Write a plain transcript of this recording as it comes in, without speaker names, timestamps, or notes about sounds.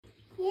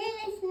You're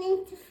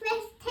listening to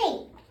Fresh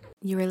Take.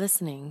 You are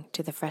listening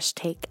to the Fresh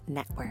Take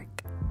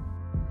Network.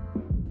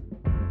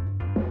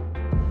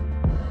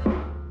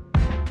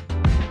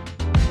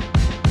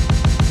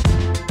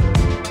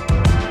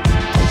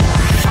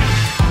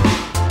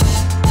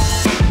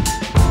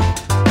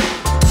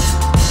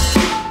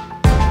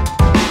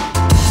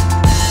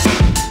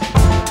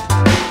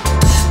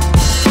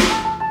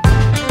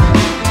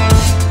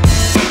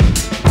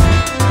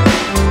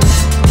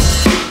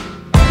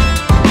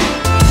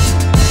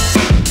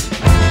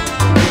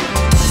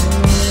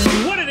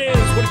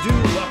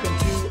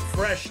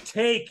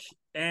 Take,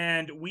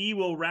 and we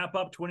will wrap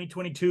up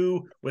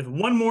 2022 with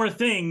one more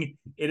thing.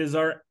 It is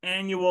our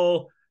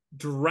annual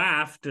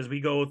draft as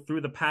we go through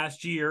the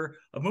past year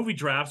of movie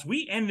drafts.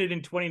 We ended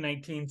in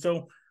 2019,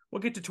 so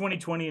we'll get to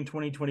 2020 and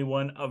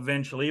 2021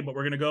 eventually, but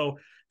we're going to go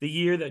the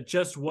year that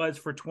just was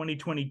for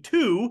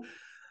 2022.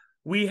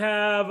 We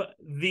have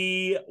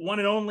the one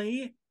and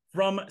only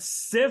from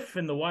SIF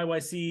and the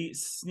YYC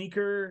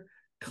Sneaker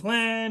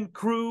Clan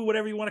crew,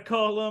 whatever you want to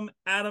call them,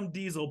 Adam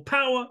Diesel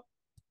Power.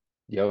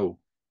 Yo.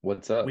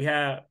 What's up? We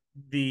have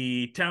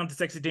the talented,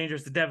 sexy,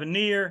 dangerous, the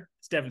Devoneer.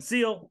 It's Devin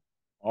Seal.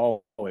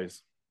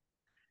 Always.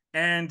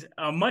 And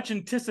much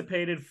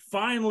anticipated,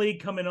 finally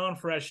coming on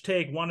Fresh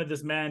Take. Wanted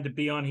this man to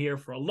be on here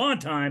for a long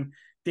time.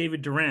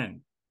 David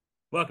Duran.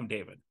 Welcome,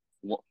 David.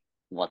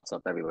 What's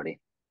up,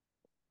 everybody?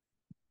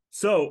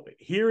 So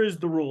here is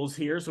the rules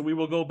here. So we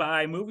will go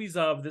by movies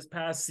of this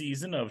past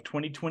season of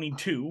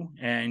 2022.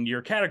 And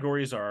your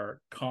categories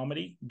are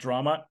comedy,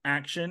 drama,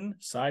 action,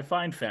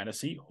 sci-fi and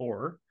fantasy,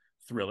 horror,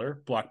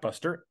 thriller,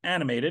 blockbuster,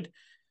 animated,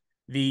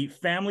 the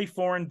family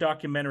foreign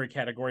documentary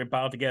category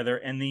piled together,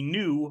 and the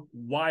new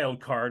wild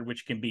card,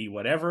 which can be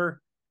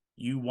whatever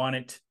you want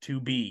it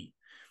to be.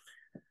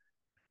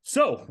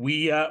 So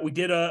we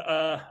did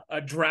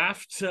a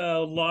draft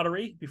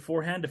lottery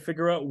beforehand to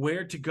figure out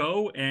where to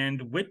go,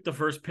 and with the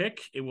first pick,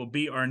 it will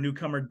be our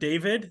newcomer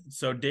David.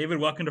 So David,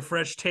 welcome to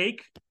Fresh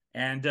Take.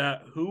 And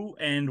who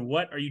and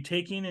what are you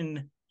taking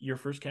in your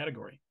first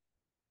category?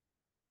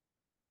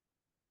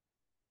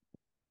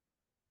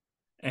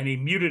 And he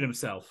muted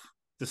himself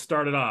to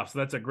start it off. So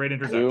that's a great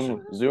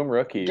introduction. Zoom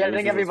rookie.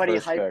 Getting everybody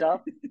hyped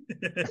up.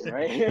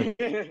 Right?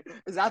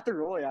 Is that the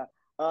rule? Yeah.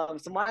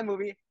 So my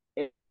movie,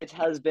 it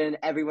has been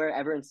everywhere.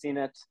 Everyone's seen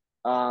it.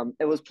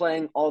 It was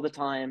playing all the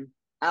time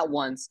at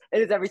once.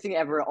 It is everything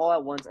ever all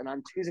at once. And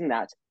I'm choosing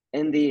that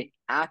in the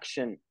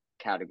action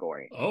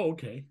category. Oh,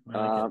 okay.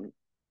 I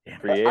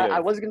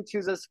was going to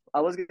choose this. I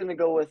was going to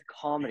go with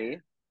comedy.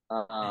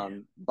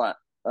 But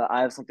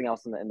I have something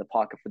else in the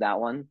pocket for that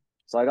one.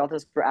 So I got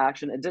this for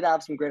action. It did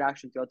have some great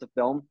action throughout the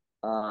film.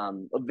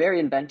 A very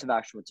inventive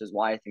action, which is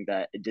why I think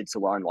that it did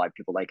so well and why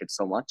people like it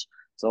so much.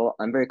 So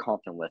I'm very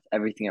confident with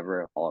Everything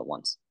Ever All at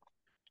Once.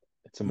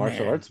 It's a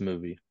martial arts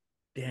movie.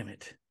 Damn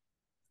it.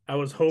 I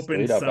was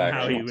hoping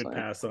somehow he would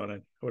pass on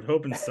it. I was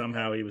hoping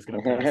somehow he was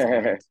going to pass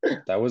on it.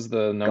 That was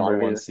the number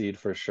one seed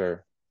for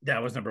sure.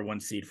 That was number one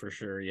seed for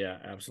sure. Yeah,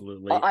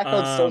 absolutely. I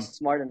felt so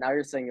smart, and now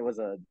you're saying it was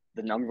the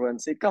number one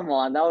seed. Come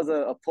on, that was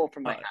a pull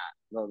from my hat.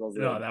 No,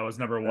 that was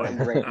number one.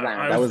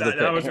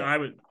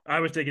 I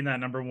was taking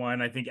that number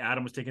one. I think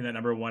Adam was taking that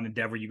number one. And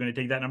Dev, were you going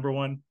to take that number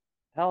one?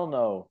 Hell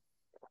no.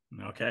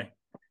 Okay.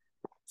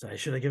 So I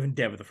should have given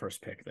Dev the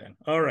first pick then.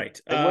 All right.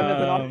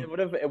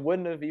 It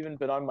wouldn't have even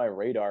been on my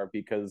radar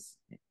because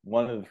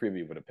one of the three of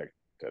you would have picked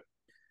it.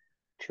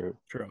 True.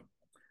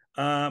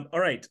 All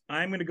right.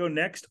 I'm going to go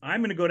next.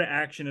 I'm going to go to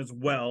action as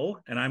well.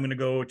 And I'm going to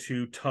go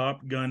to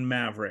Top Gun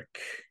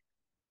Maverick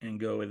and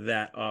go with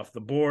that off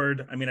the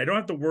board. I mean, I don't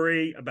have to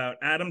worry about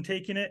Adam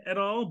taking it at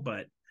all,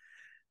 but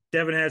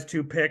Devin has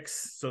two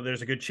picks, so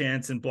there's a good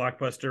chance in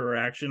blockbuster or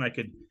action I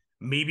could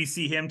maybe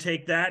see him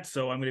take that.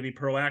 So I'm going to be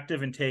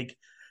proactive and take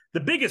the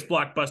biggest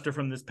blockbuster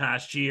from this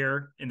past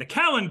year in the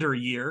calendar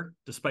year,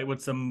 despite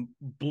what some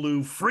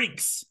blue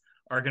freaks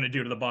are going to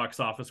do to the box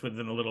office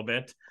within a little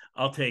bit.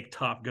 I'll take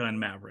Top Gun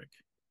Maverick.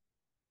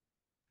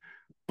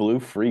 Blue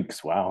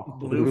freaks, wow.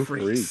 Blue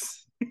freaks.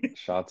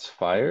 Shots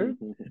fired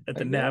at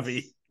the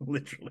Navy,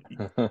 literally.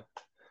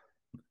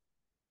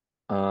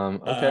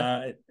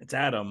 Okay. It's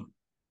Adam.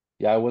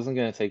 Yeah, I wasn't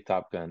gonna take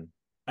Top Gun.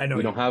 I know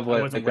we don't have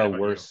like a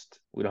worst.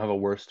 We don't have a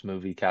worst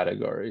movie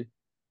category.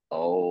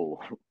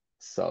 Oh,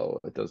 so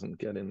it doesn't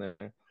get in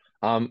there.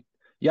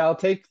 Yeah, I'll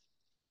take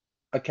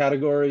a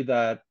category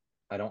that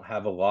I don't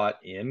have a lot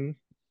in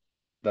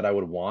that I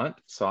would want.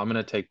 So I'm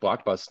gonna take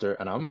blockbuster,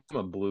 and I'm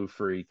a blue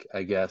freak,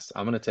 I guess.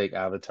 I'm gonna take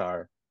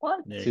Avatar.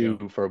 What?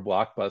 For a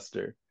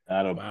blockbuster.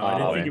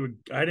 Wow, I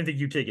didn't think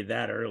you'd take it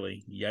that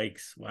early.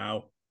 Yikes!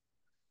 Wow.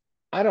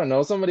 I don't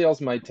know. Somebody else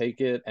might take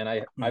it, and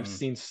I've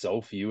seen so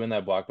few in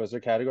that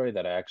blockbuster category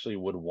that I actually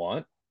would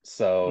want.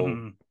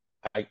 So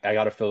I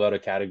got to fill out a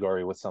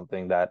category with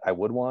something that I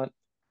would want,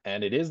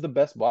 and it is the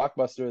best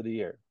blockbuster of the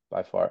year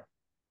by far.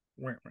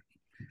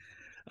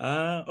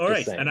 All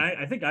right, and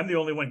I think I'm the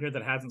only one here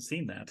that hasn't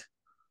seen that.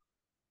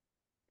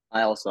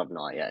 I also have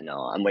not yet. No,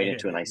 I'm waiting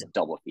to a nice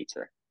double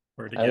feature.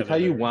 I like how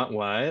you want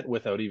it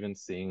without even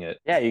seeing it.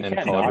 Yeah, you and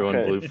can't call knock everyone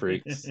it. blue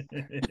freaks.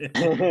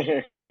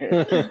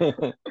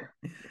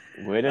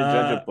 Way to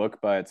judge a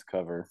book by its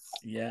cover.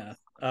 Yeah.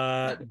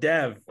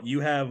 Dev, you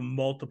have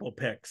multiple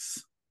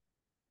picks.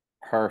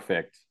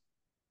 Perfect.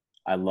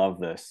 I love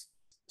this.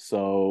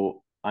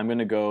 So I'm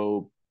gonna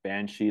go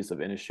Banshees of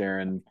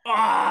Inisherin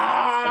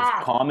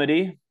as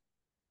comedy.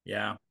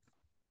 Yeah.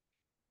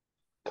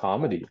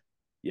 Comedy.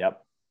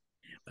 Yep.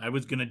 I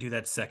was gonna do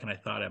that second. I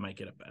thought I might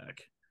get it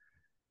back.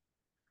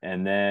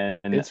 And then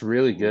it's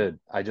really good.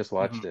 I just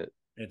watched it.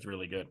 It's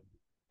really good.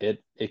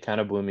 It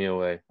kind of blew me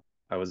away.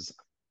 I was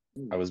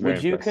very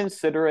Would you impressed.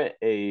 consider it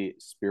a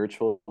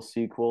spiritual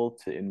sequel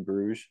to In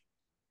Bruges?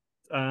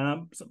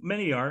 So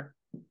many are.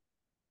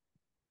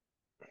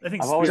 I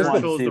think I've always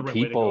spiritual wanted is to the right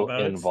see way to go people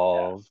about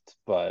involved,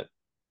 but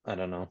I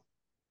don't know.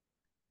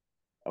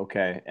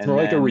 Okay. It's And more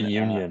like a then,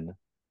 reunion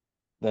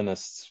than a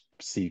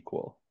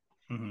sequel.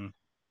 it. Mm-hmm.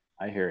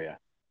 I hear you.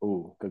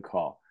 Ooh, good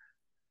call.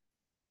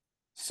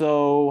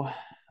 So,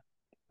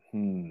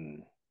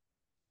 in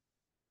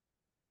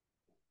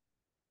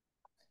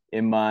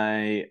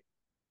my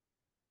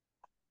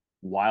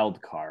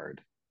wild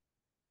card,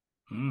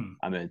 I'm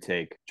going to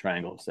take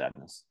Triangle of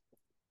Sadness.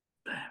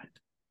 Damn it.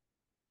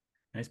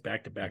 Nice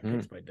back-to-back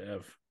picks by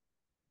Dev.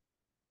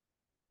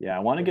 Yeah, I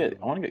want to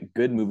get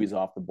good movies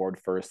off the board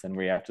first, and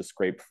we have to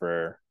scrape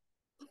for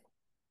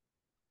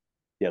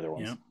the other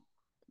ones. Yeah.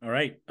 All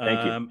right.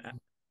 Thank you.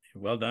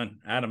 Well done.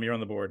 Adam, you're on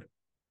the board.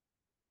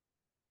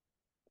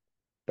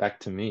 Back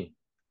to me.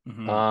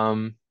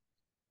 Mm-hmm.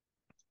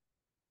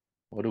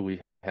 What do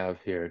we have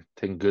here?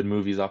 Taking good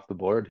movies off the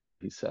board,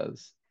 he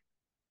says.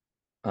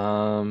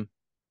 I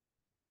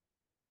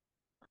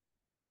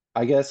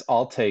guess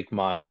I'll take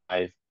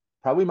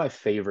probably my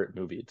favorite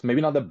movie. It's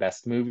maybe not the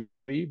best movie,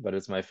 but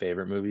it's my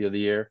favorite movie of the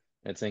year.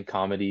 It's in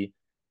comedy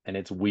and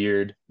it's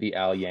weird. The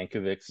Al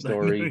Yankovic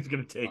story. He's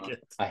gonna take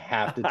it. I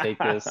have to take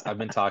this. I've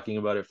been talking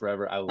about it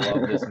forever. I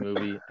love this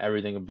movie.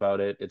 Everything about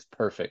it. It's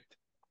perfect.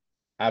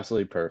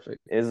 Absolutely perfect.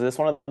 Is this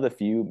one of the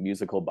few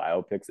musical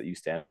biopics that you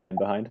stand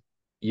behind?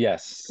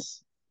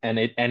 Yes. And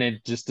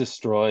it just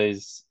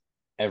destroys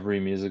every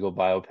musical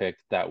biopic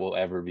that will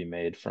ever be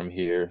made from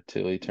here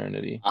to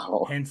eternity.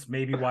 Hence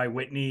maybe why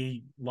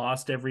Whitney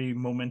lost every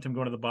momentum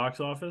going to the box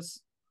office.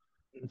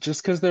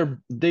 Just because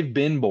they've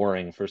been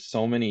boring for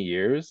so many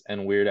years,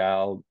 and Weird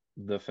Al,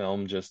 the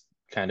film, just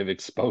kind of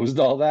exposed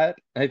all that,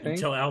 I think.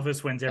 Until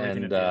Elvis wins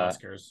everything And, at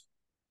the Oscars.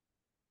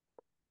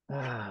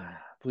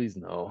 Please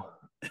no.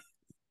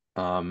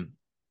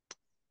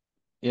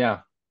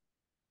 Yeah.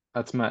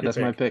 That's my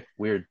pick.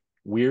 Weird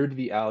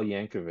the Al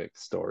Yankovic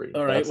story.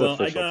 All right, That's well,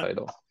 the official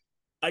title.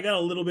 I got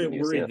a little bit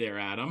worried there,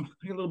 Adam.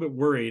 I got a little bit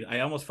worried. I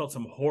almost felt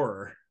some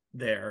horror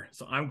there.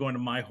 So I'm going to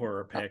my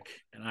horror pick,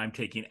 and I'm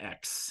taking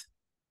X.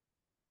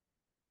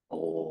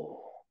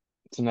 Oh,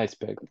 it's a nice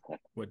pick.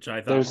 Which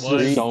I thought there's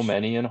just so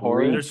many in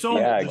horror. There's so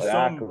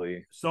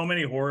so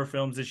many horror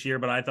films this year,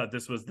 but I thought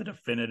this was the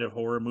definitive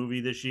horror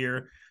movie this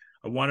year.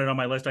 I want it on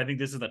my list. I think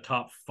this is the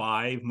top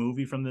 5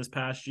 movie from this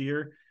past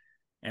year,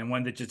 and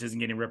one that just isn't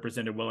getting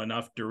represented well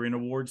enough during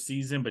awards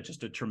season, but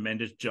just a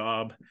tremendous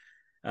job.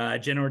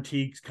 Jen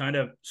Ortigue's kind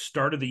of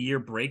start of the year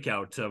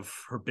breakout of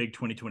her big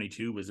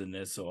 2022 was in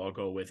this, so I'll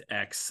go with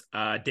X.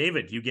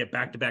 David, you get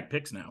back-to-back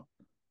picks now.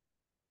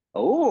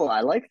 Oh,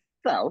 I like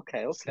that.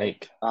 Okay.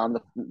 Snake.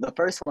 The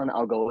first one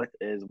I'll go with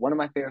is one of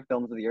my favorite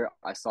films of the year.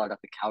 I saw it at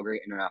the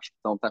Calgary International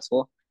Film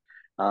Festival.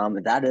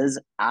 That is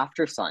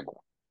After Sun.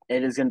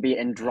 It is going to be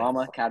in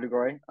drama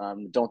category.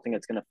 Don't think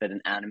it's going to fit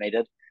in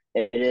animated.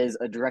 It is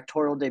a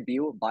directorial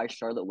debut by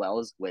Charlotte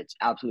Wells, which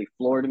absolutely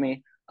floored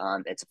me.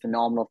 It's a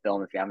phenomenal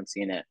film if you haven't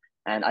seen it.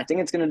 And I think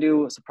it's going to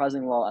do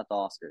surprisingly well at the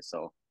Oscars.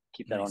 So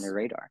keep that on your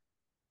radar.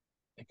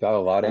 It got a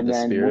lot of the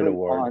Spirit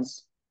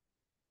Awards.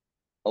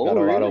 Got a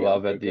lot of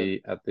love at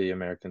the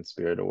American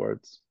Spirit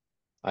Awards.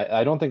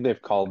 I don't think they've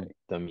called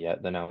them yet,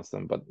 announced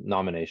them, but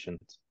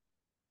nominations.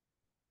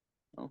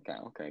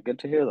 Okay. Good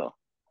to hear, though.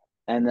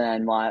 And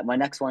then my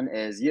next one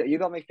is, you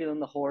got me feeling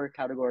the horror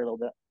category a little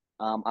bit.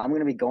 I'm going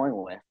to be going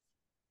with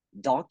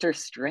Doctor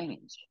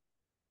Strange.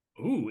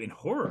 Ooh, in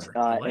horror.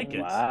 I like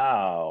it.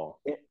 Wow.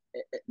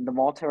 The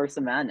Multiverse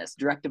of Madness,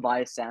 directed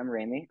by Sam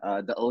Raimi,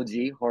 the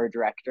OG horror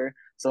director.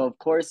 So, of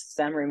course,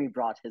 Sam Raimi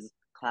brought his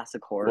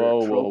classic horror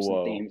tropes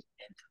and themes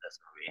into this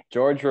movie.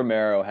 George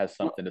Romero has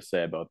something to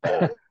say about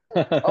that.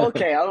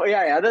 Okay. Oh,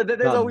 yeah.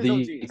 There's always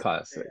the OGs.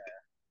 Classic.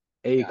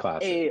 Yeah.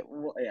 Classic.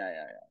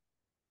 Yeah.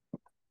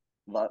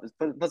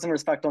 Put some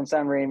respect on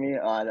Sam Raimi.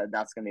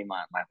 That's going to be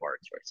my horror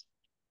choice.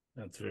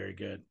 That's very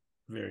good.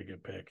 Very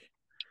good pick.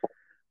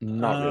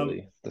 Not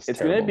really.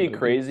 It's going to be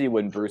crazy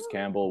when Bruce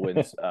Campbell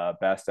wins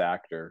Best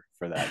Actor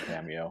for that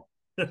cameo.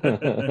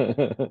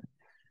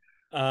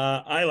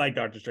 I like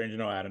Doctor Strange.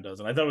 No, Adam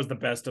doesn't. I thought it was the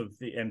best of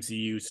the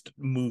MCU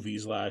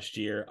movies last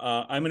year.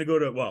 I'm going to go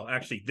to, well,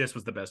 actually, this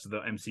was the best of the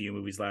MCU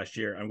movies last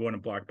year. I'm going to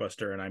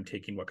Blockbuster, and I'm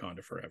taking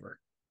Wakanda Forever.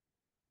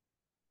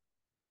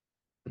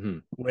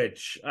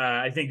 Which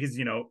I think is,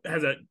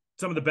 has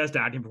some of the best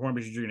acting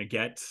performances you're going to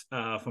get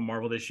from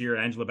Marvel this year.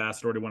 Angela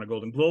Bassett already won a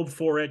Golden Globe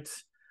for it.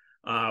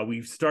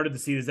 We've started to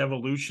see this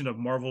evolution of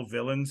Marvel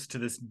villains to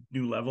this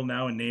new level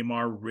now, and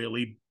Namor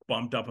really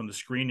bumped up on the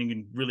screen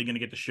and really going to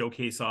get to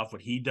showcase off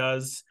what he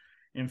does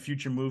in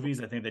future movies.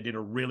 I think they did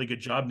a really good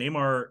job.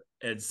 Namor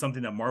is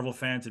something that Marvel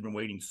fans have been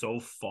waiting so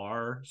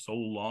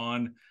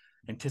long,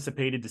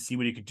 anticipated to see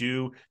what he could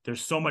do.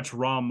 There's so much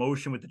raw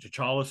emotion with the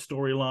T'Challa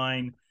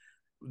storyline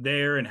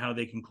there and how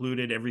they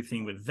concluded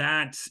everything with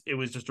that. It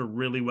was just a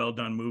really well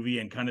done movie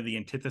and kind of the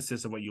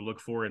antithesis of what you look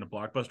for in a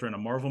blockbuster and a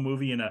Marvel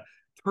movie. In a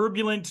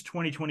turbulent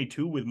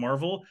 2022 with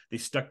Marvel, they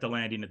stuck the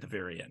landing at the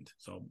very end.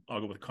 So I'll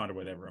go with Conor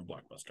Whatever and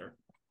Blockbuster.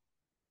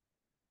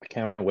 I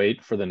can't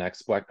wait for the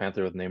next Black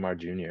Panther with Neymar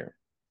Jr.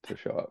 to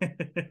show up.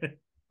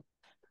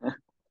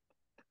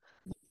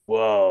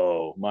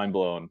 Whoa, mind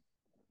blown.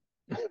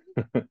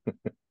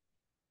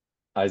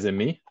 Is it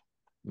me?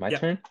 My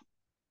turn?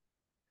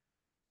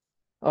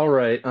 All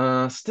right.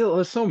 Still,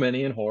 there's so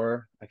many in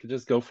horror. I could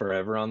just go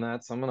forever on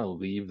that, so I'm gonna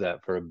leave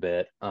that for a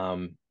bit.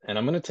 And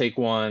I'm gonna take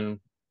one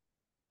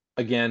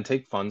again.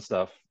 Take fun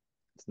stuff.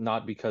 It's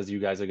not because you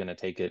guys are gonna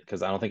take it,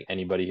 because I don't think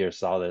anybody here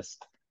saw this,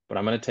 but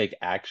I'm gonna take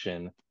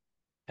action,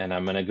 and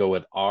I'm gonna go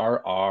with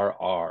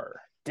RRR.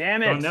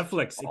 Damn it! On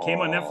Netflix. It came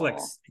on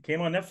Netflix. It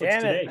came on Netflix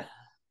today.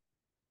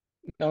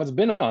 No, it's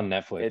been on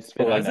Netflix. It's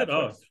been on Netflix.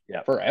 Oh,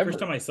 yeah, forever. First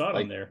time I saw it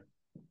on there.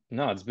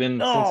 No, it's been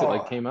since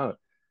it came out.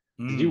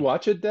 Did you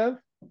watch it, Dev?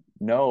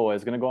 No, I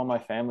was gonna go on my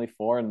family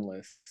foreign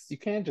list. You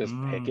can't just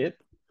pick it.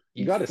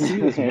 You got to see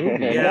this movie.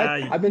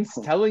 Yeah, I've been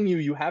telling you,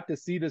 you have to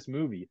see this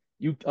movie.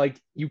 You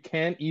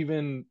can't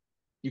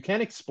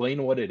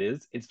explain what it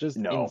is. It's just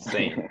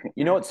insane.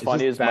 You know what's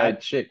funny is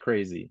bad shit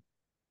crazy.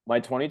 My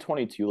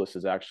 2022 list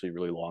is actually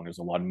really long. There's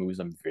a lot of movies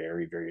I'm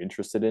very, very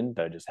interested in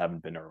that I just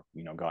haven't been,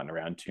 gotten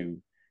around to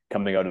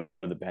coming out of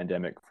the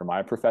pandemic for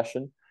my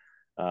profession.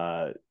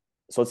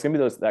 So it's gonna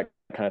be that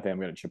kind of thing I'm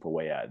gonna chip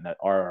away at, and that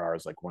RRR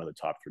is like one of the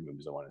top 3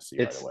 movies I want to see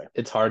right away.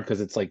 It's hard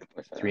because it's like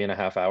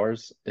 3.5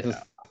 hours is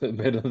a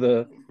bit of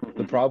the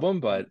problem,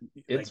 but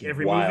it's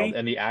like wild. movie?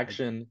 And the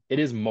action, it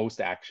is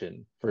most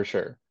action for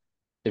sure.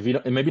 If you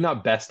don't, maybe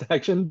not best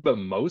action, but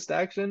most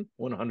action,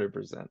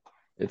 100%.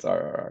 It's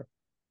RRR.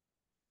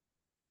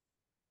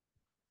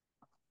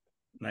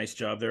 Nice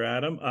job there,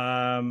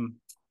 Adam.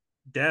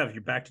 Dev,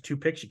 you're back to 2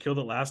 picks. You killed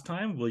it last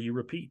time. Will you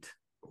repeat?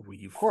 Or will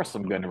you? Of course,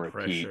 I'm going to repeat.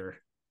 Pressure?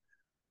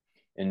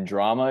 In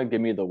drama, give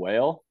me The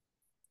Whale.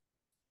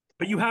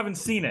 But you haven't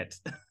seen it.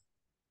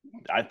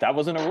 That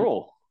wasn't a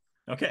rule.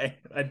 Okay.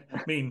 I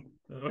mean,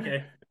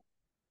 okay.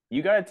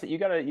 We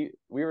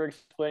were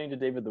explaining to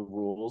David the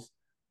rules,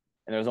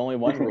 and there's only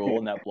one rule,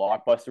 and that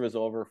Blockbuster is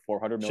over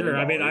 $400 million. Sure.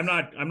 I mean, I'm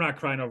not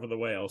crying over The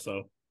Whale,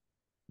 so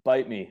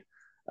bite me.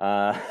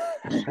 That's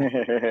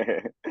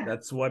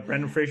what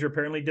Brendan Fraser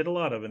apparently did a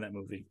lot of in that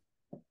movie.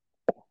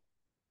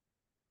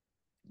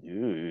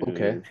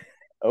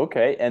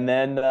 Okay, and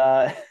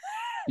then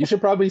you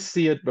should probably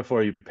see it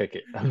before you pick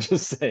it. I'm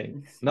just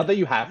saying. Not that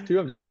you have to.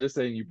 I'm just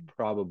saying you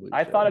probably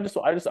should. I'm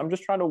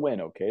just trying to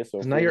win. Okay, so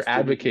now you're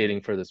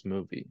advocating for this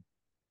movie.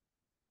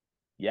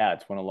 Yeah,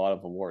 it's won a lot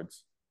of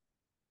awards.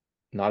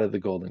 Not at the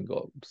Golden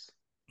Globes.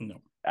 No.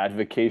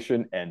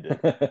 Advocation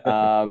ended.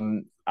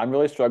 I'm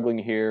really struggling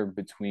here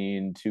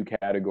between 2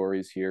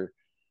 categories here.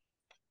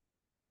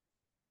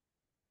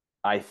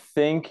 I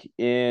think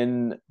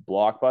in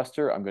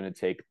Blockbuster, I'm going to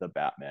take The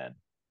Batman.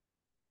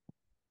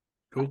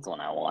 Cool. That's the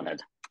one I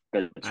wanted.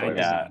 Good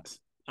choice.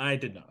 I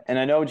did not. And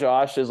I know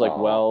Josh is like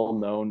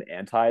well-known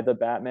anti the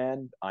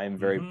Batman. I am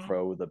very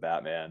pro the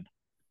Batman.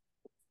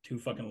 Too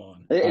fucking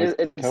long.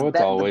 It's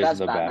always the best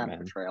the Batman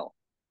portrayal.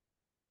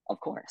 Of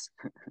course.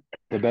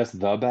 The best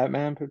The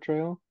Batman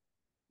portrayal?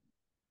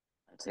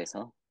 I'd say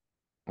so.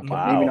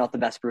 Wow. Maybe not the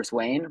best Bruce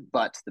Wayne,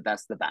 but the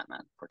best the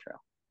Batman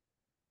portrayal.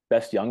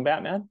 Best young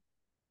Batman?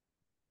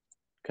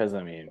 Because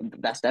I mean,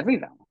 best every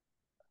Batman.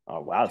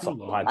 Oh wow,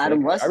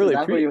 Adam West.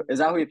 Is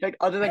that who you picked?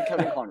 Other than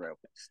Kevin Conroy.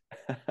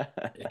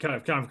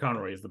 Kevin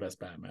Conroy is the best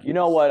Batman. You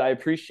know what? I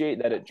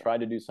appreciate that it tried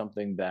to do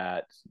something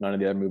that none of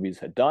the other movies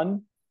had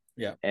done.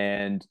 Yeah.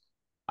 And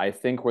I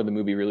think where the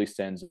movie really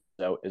stands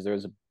out is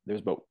there's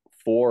about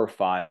 4 or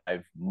 5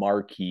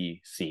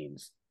 marquee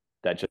scenes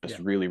that just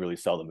really, really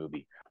sell the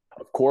movie.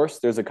 Of course,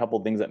 there's a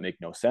couple things that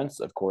make no sense.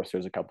 Of course,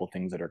 there's a couple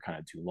things that are kind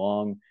of too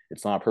long.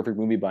 It's not a perfect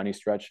movie by any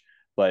stretch,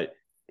 but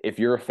if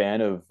you're a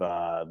fan of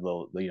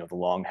the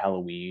Long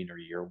Halloween or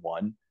Year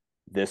One,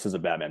 this is a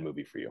Batman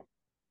movie for you.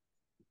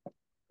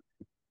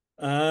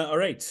 All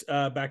right,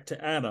 back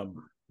to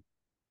Adam.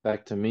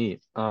 Back to me.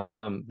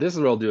 This is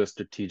where I'll do a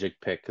strategic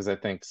pick because I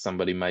think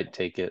somebody might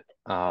take it.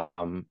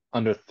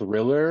 Under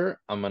thriller,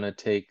 I'm gonna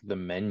take The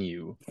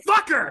Menu.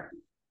 Fucker.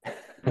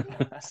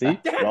 See,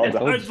 I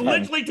was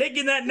literally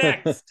taking that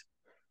next.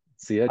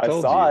 See, I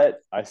saw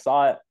it.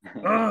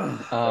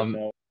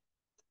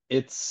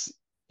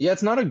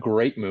 It's not a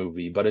great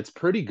movie, but it's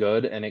pretty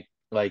good, and it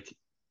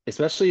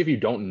especially if you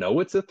don't know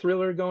it's a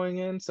thriller going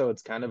in, so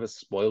it's kind of a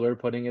spoiler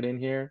putting it in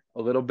here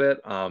a little bit.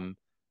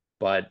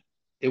 But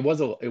it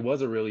was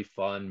a really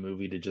fun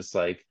movie to just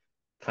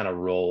kind of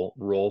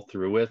roll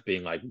through with,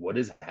 being like, what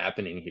is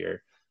happening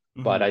here?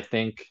 Mm-hmm. But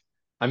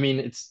I mean,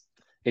 it's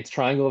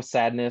Triangle of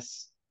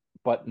Sadness,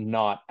 but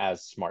not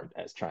as smart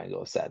as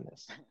Triangle of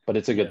Sadness. But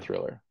it's a good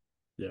thriller.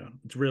 Yeah,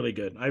 it's really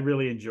good. I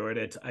really enjoyed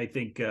it. I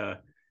think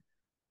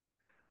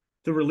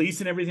the release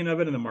and everything of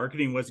it and the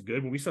marketing was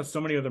good, but we saw so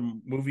many other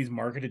movies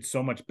marketed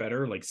so much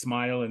better, like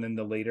Smile, and then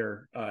the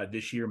later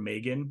this year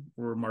Megan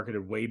were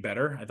marketed way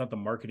better. I thought the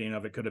marketing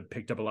of it could have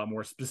picked up a lot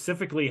more,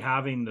 specifically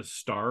having the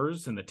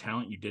stars and the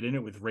talent you did in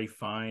it with Ray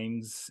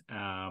Fiennes,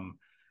 Anya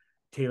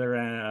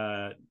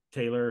Taylor-Joy,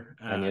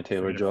 Anna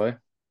Taylor-Joy,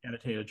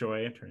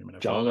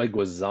 John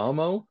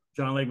Leguizamo,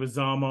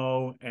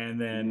 and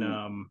then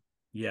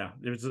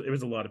it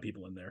was a lot of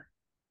people in there.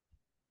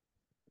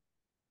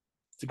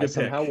 I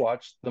somehow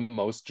watched the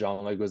most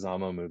John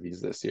Leguizamo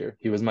movies this year.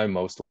 He was my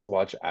most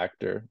watched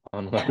actor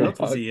on Letterboxd. What else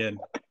was he in?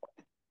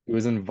 He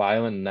was in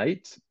Violent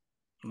Night,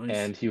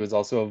 and he was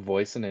also a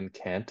voice in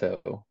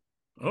Encanto.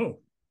 Oh,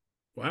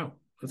 wow,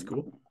 that's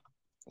cool.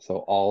 So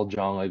all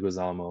John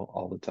Leguizamo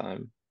all the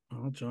time.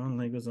 All John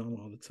Leguizamo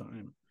all the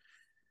time.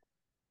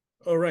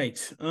 All right.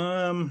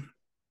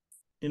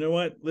 You know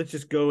what? Let's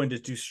just go and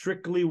just do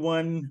strictly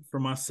one for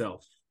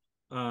myself,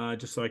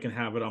 just so I can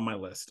have it on my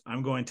list.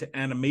 I'm going to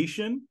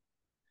animation.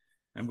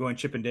 I'm going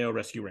Chip 'n Dale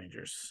Rescue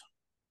Rangers.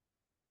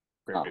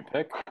 Great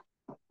pick.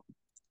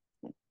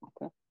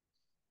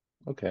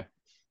 Okay.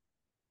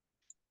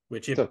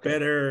 Which it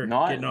better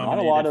not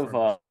a lot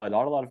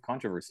of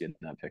controversy in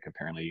that pick.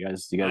 Apparently, you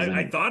guys.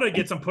 I thought I'd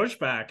get some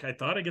pushback. I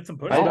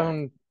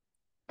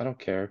don't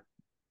care.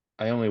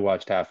 I only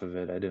watched half of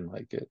it. I didn't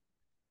like it,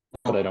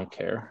 but I don't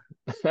care.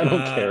 I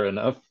don't care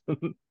enough.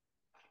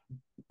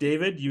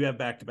 David, you have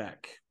back to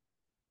back.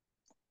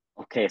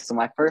 Okay, so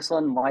my first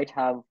one might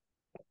have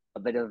a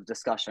bit of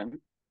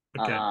discussion.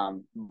 Okay.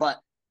 But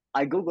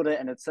I googled it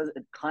and it says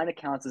it kind of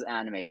counts as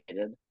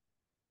animated.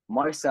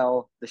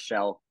 Marcel the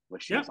Shell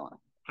with shoes on.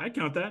 I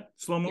count that.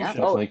 Slow motion. Yeah.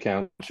 Definitely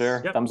count.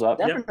 Sure. Yep. Thumbs up.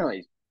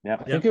 Definitely. Yeah.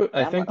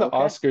 I think the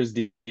Oscars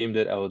deemed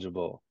it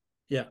eligible.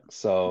 Yeah.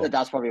 So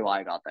that's probably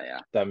why I got that. Yeah.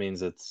 That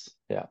means it's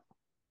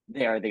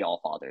They are the All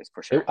Fathers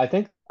for sure. I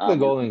think the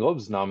Golden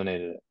Globes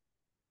nominated it.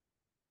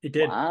 It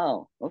did.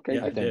 Wow. Okay.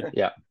 Yeah, I think.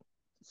 Yeah.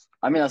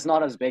 I mean, that's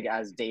not as big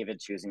as David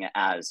choosing it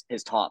as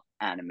his top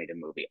animated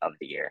movie of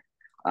the year.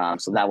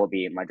 So that will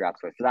be my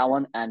draft choice for that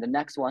one. And the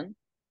next one,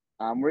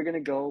 we're going to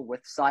go with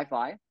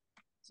sci-fi,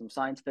 some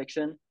science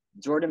fiction.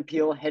 Jordan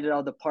Peele hit it out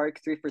of the park,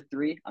 3 for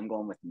 3. I'm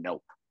going with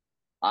Nope.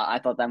 I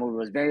thought that movie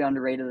was very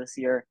underrated this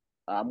year.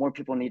 More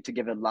people need to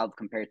give it love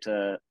compared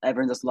to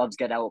everyone just loves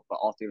Get Out, but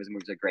all three of his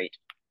movies are great.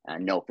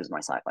 And Nope is my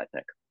sci-fi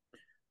pick.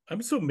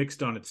 I'm so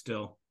mixed on it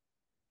still.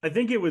 I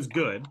think it was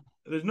good.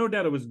 There's no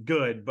doubt it was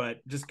good,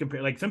 but just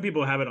compare, like some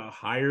people have it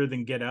higher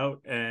than Get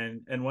Out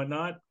and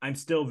whatnot. I'm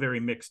still very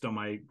mixed on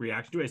my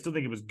reaction to it. I still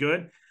think it was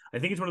good. I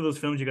think it's one of those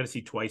films you got to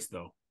see twice,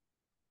 though.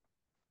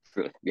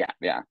 Truth.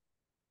 Yeah.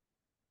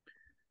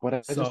 What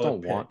I just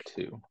don't want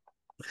to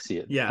see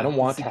it. Yeah, I don't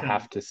want to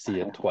have to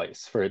see it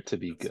twice for it to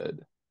be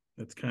good.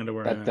 That's kind of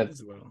where I'm at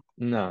as well.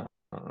 No.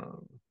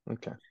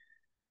 Okay.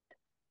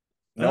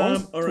 No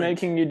one's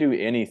making you do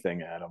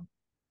anything, Adam.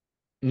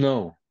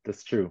 No,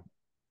 that's true.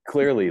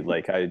 Clearly,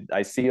 like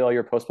I see all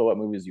your posts about what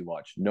movies you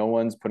watch. No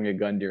one's putting a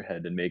gun to your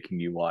head and making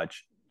you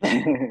watch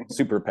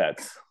Super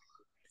Pets.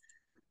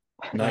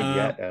 Not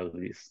yet, at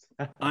least.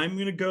 I'm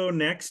gonna go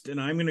next,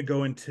 and I'm gonna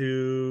go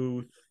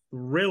into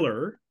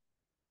thriller,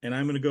 and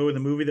I'm gonna go with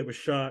a movie that was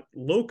shot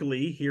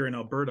locally here in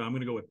Alberta. I'm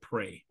gonna go with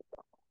Prey.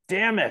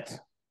 Damn it!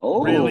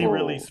 Oh,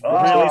 really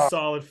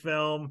solid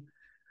film.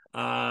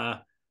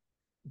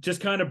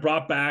 Just kind of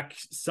brought back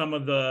some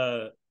of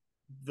the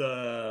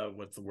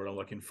what's the word I'm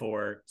looking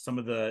for? Some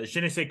of the je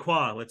ne sais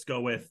quoi. Let's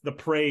go with the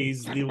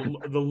praise, the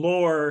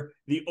lore,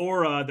 the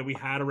aura that we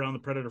had around the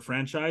Predator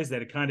franchise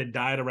that it kind of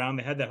died around.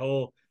 They had that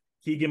whole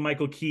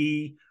Keegan-Michael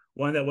Key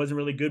one that wasn't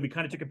really good. We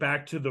kind of took it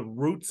back to the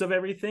roots of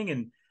everything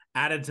and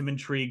added some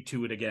intrigue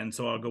to it again.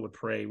 So I'll go with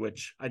Prey,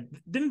 which I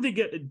didn't think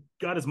it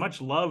got as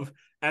much love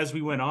as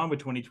we went on with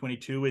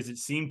 2022 as it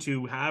seemed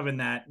to have in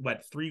that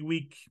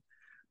 3-week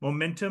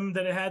momentum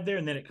that it had there,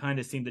 and then it kind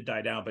of seemed to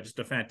die down. But just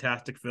a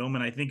fantastic film,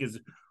 and I think as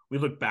we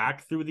look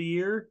back through the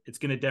year, it's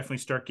going to definitely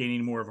start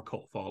gaining more of a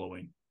cult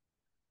following.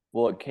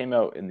 Well, it came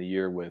out in the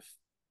year with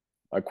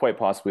quite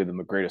possibly the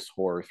greatest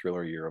horror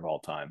thriller year of all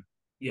time.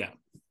 Yeah,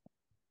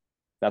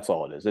 that's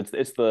all it is.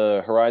 It's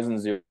the Horizon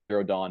Zero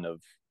Dawn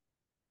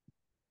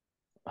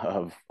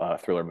of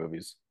thriller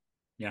movies.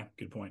 Yeah,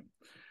 good point.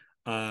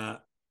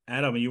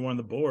 Adam, you on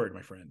the board,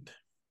 my friend?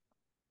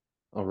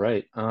 All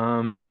right.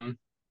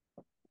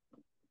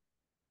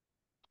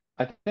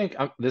 I think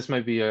this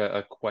might be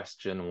a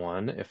question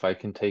one, if I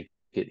can take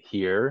it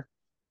here.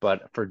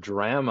 But for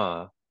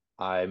drama,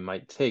 I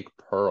might take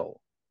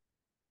Pearl.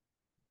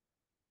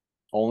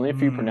 Only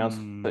if you pronounce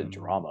it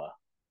drama.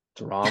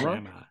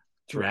 Drama.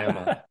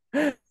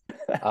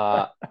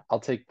 I'll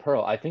take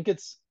Pearl. I think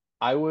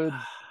I would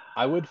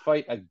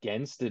fight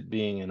against it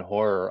being in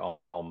horror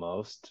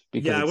almost,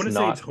 because I wouldn't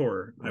say it's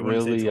horror. I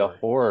wouldn't really say it's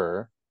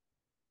horror.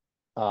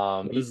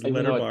 Does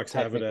Letterboxd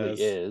have it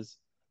as? Is.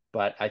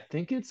 But I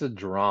think it's a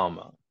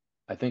drama.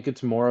 I think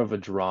it's more of a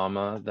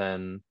drama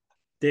than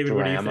David,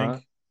 drama. What do you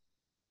think?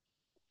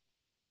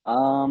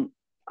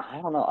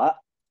 I don't know.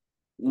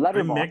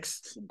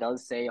 Letterboxd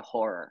does say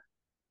horror.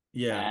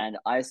 Yeah. And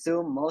I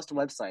assume most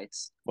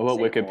websites. What about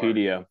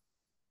Wikipedia? Horror.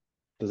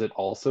 Does it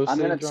also say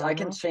drama? I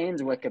can change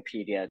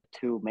Wikipedia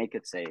to make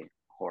it say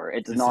horror.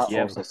 It does not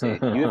also say.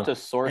 You have to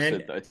source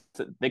it.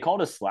 They call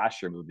it a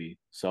slasher movie.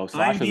 So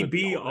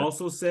IMDb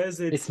also says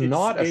it's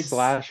not a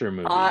slasher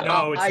movie.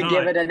 No, it's I not.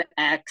 give it an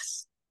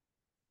X.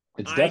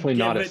 It's definitely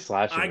not a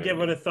slasher movie. I give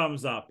it a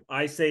thumbs up.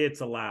 I say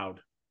it's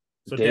allowed.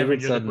 So David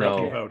Devin, said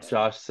no. vote.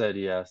 Josh said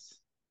yes.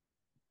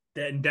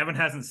 And Devin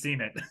hasn't seen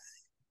it.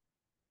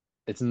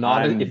 It's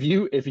not. If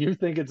you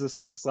think it's a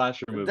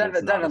slasher movie,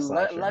 Devin,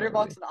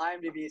 Letterboxd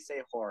and IMDb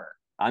say horror.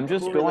 I'm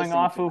just going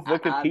off of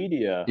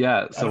Wikipedia.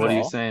 Yeah. So what are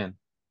you saying?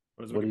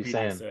 What are you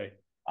saying?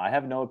 I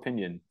have no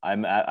opinion.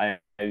 I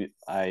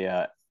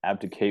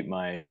abdicate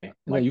my.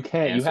 No, you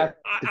can't. You have.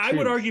 I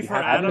would argue for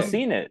Adam. I haven't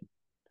seen it.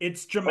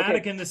 It's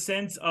dramatic in the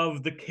sense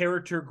of the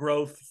character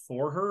growth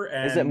for her.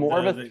 And is it more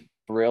of a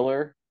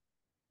thriller?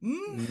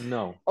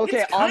 No.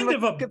 Okay, on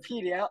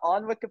Wikipedia,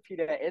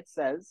 it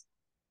says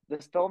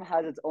this film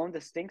has its own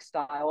distinct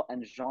style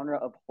and genre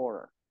of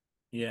horror.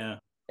 Yeah.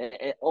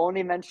 It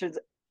only mentions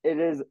it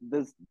is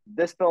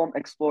this film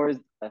explores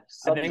a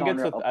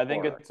subgenre of horror. I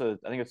think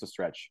it's a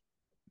stretch.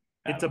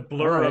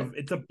 Adam.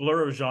 It's a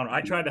blur of genre.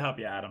 I tried to help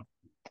you, Adam.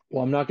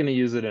 Well, I'm not going to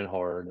use it in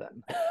horror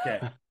then.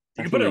 Okay.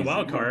 You can put it in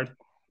wild card.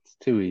 It's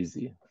too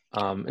easy.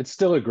 It's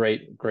still a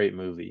great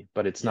movie,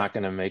 but it's not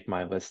going to make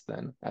my list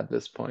then at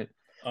this point.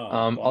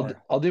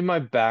 I'll do my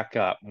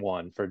backup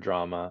one for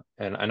drama,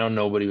 and I know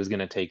nobody was going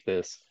to take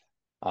this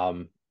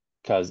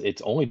because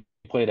it's only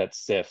played at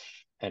SIFF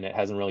and it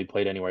hasn't really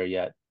played anywhere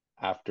yet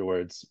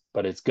afterwards,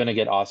 but it's going to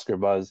get Oscar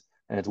buzz,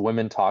 and it's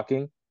Women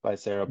Talking by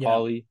Sarah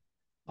Polley.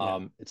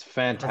 It's a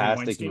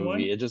fantastic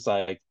movie. It's just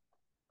like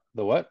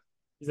the what?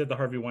 Is that the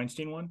Harvey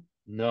Weinstein one?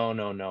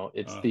 No.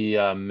 It's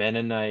the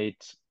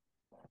Mennonite,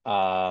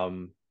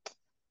 the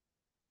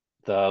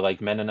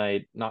like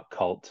Mennonite, not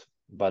cult,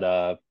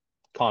 but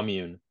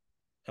commune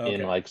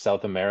in like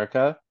South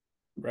America,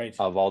 right?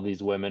 Of all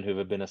these women who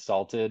have been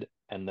assaulted,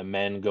 and the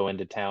men go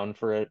into town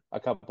for a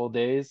couple of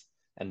days,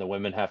 and the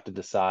women have to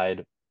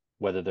decide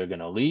whether they're going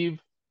to leave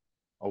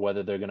or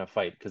whether they're going to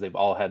fight, because they've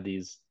all had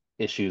these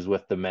issues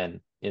with the men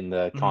in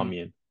the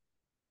commune.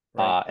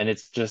 Right. And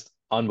it's just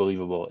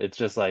unbelievable. It's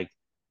just like,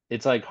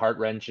 it's like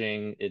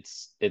heart-wrenching.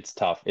 It's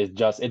tough.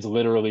 It's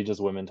literally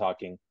just women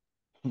talking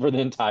for the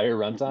entire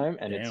runtime,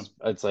 and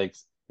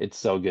it's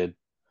so good.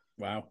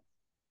 Wow.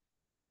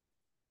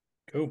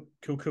 Cool.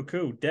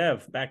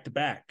 Dev, back to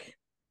back.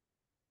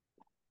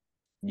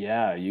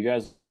 Yeah, you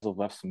guys have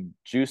left some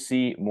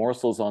juicy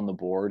morsels on the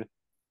board.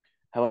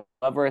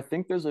 However, I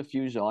think there's a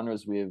few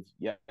genres we have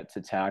yet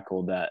to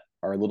tackle that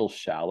are a little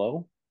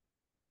shallow.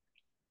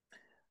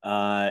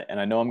 And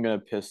I know I'm going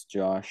to piss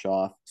Josh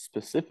off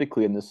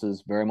specifically, and this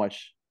is very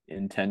much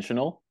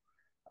intentional.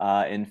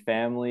 In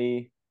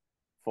family,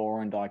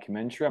 foreign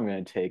documentary, I'm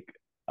going to take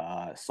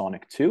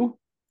Sonic 2.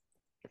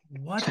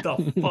 What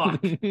the fuck?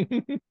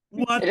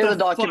 It is a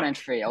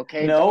documentary,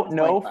 okay?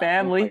 No,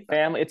 family.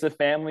 It's a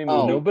family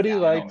movie. Nobody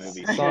likes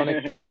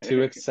Sonic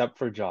 2 except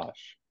for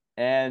Josh.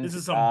 And this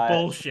is some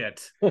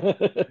bullshit.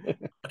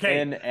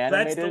 Okay,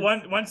 that's the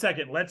one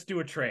second. Let's do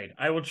a trade.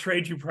 I will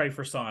trade you Prey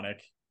for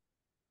Sonic.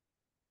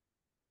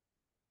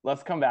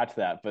 Let's come back to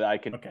that, but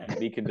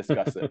we can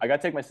discuss it. I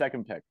gotta take my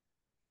second pick.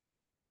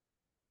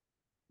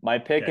 My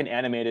pick in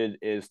animated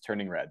is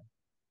Turning Red.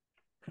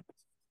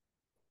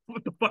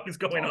 What the fuck is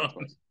going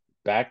on?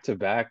 Back to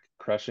back,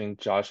 crushing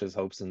Josh's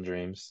hopes and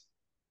dreams.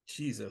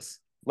 Jesus.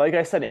 Like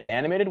I said,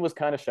 animated was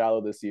kind of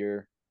shallow this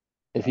year.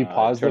 If you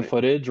pause the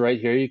footage right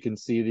here, you can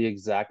see the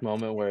exact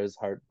moment where his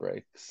heart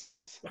breaks.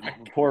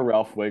 Poor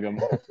Ralph Wiggum.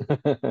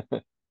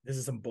 This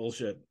is some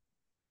bullshit.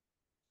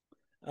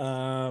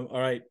 All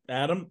right,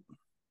 Adam.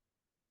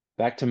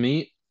 Back to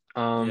me.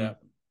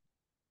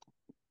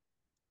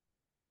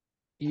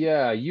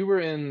 Yeah, you were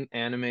in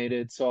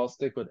animated, so I'll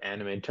stick with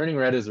animated. Turning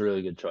Red is a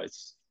really good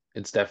choice.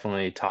 It's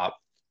definitely top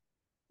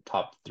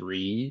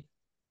 3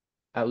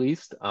 at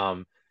least.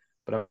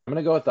 But I'm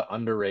gonna go with the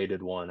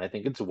underrated one. I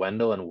think it's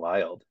Wendell and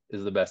Wild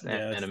is the best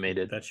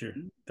animated. That's your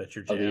jam.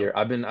 Of the year.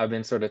 I've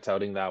been sort of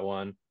touting that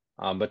one.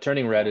 But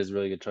Turning Red is a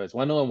really good choice.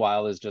 Wendell and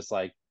Wild is just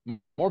like,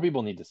 more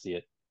people need to see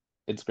it.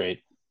 It's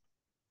great.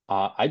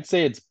 I'd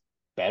say it's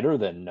better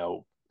than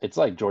Nope. It's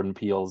like Jordan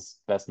Peele's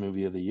best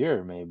movie of the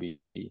year, maybe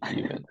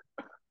even.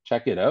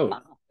 Check it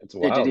out. It's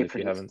wild if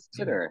you haven't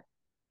seen it.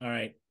 All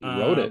right. He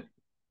wrote it.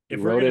 If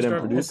we're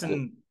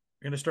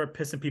gonna start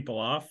pissing people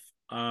off,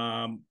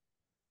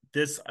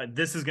 this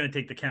is gonna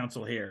take the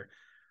council here.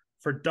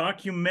 For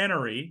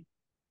documentary,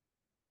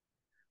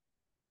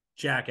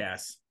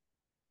 Jackass.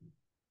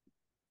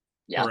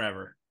 Yeah.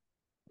 Forever.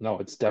 No,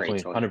 it's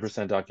definitely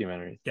 100%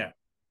 documentary. Yeah.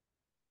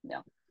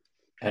 Yeah.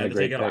 And had to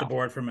take it off the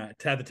board from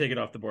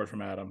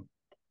Adam.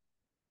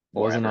 It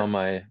wasn't on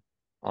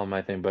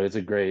my thing, but it's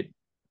a great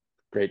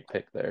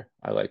pick there.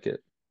 I like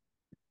it.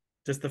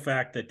 Just the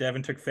fact that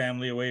Devin took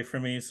family away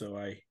from me, so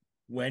I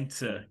went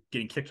to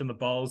getting kicked in the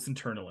balls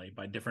internally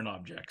by different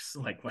objects,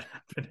 like what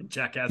happened in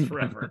Jackass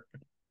Forever.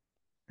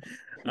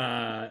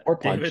 Or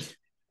punch. David?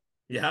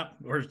 Yeah,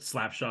 or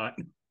slap shot.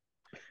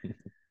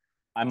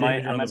 I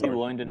David, might be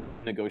willing to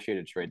negotiate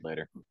a trade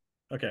later.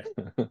 Okay.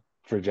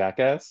 For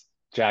Jackass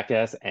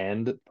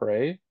and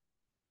Prey.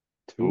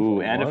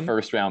 Ooh, and a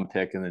first round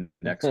pick in the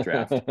next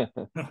draft.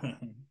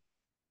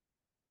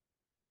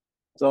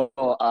 So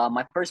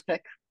my first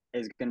pick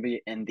is going to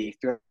be in the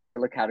thriller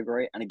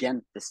category. And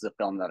again, this is a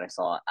film that I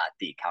saw at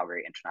the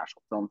Calgary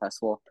International Film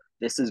Festival.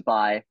 This is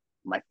by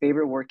my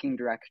favorite working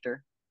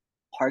director,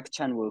 Park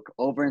Chan-wook,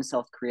 over in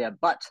South Korea.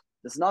 But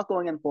this is not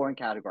going in foreign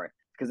category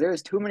because there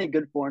is too many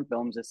good foreign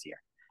films this year.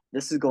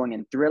 This is going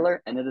in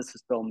thriller, and it is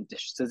his film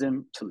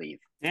Decision to Leave.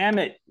 Damn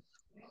it.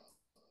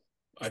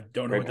 I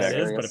don't know what that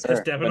is, but it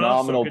pissed Devin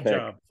Phenomenal off, so good pick.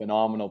 job.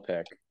 Phenomenal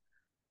pick.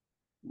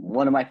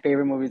 One of my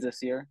favorite movies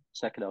this year.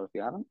 Check it out if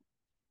you haven't.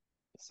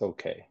 It's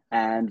okay.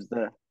 And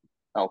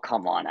oh,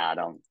 come on,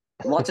 Adam.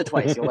 Watch it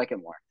twice. You'll like it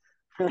more.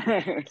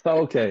 It's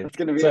okay. It's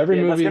gonna be so every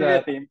theme. movie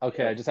that theme.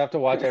 Okay, I just have to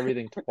watch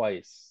everything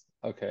twice.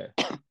 Okay.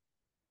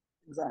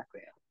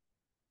 Exactly.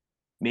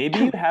 Maybe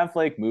you have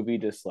like movie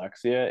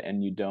dyslexia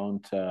and you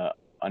don't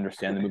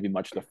understand the movie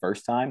much the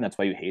first time. That's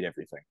why you hate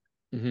everything.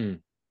 Mm-hmm.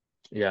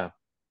 Yeah,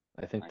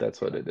 I think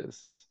that's what it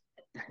is.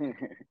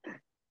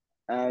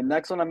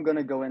 Next one I'm going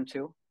to go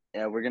into,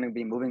 we're going to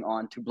be moving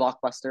on to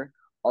Blockbuster.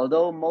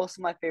 Although most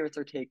of my favorites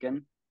are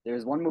taken,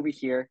 there's one movie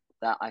here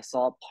that I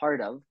saw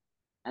part of,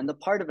 and the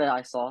part of it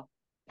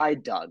I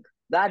dug.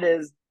 That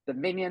is The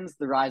Minions,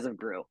 The Rise of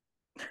Gru.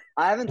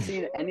 I haven't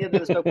seen any of the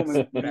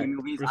Despicable Me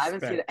movies. I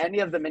haven't seen any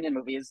of the Minion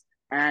movies,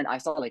 and I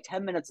saw like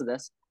 10 minutes of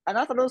this, and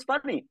I thought it was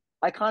funny.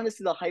 I kind of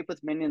see the hype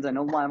with Minions. I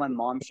know why my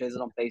mom shares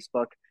it on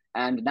Facebook,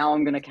 and now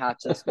I'm going to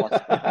catch this, watch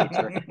it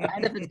later.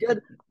 And if it's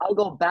good, I'll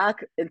go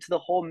back into the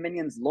whole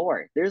Minions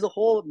lore. There's a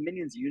whole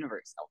Minions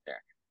universe out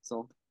there,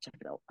 so check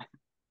it out.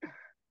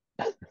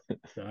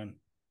 Done.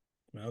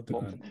 Well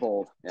done.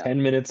 Bold. Yeah.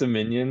 10 minutes of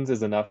Minions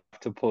is enough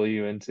to pull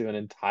you into an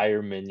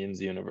entire Minions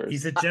universe.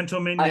 He's a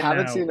gentle minion I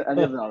haven't now. seen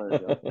any of the others.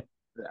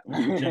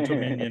 Yeah. Gentle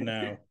minion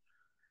now.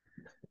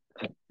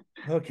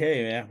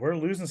 Okay, yeah, we're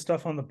losing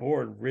stuff on the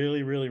board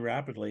really, really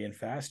rapidly and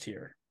fast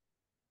here.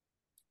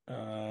 Do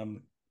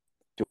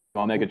you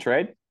want to make a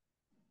trade?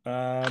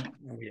 Yeah,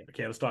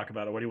 okay, let's talk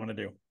about it. What do you want to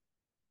do?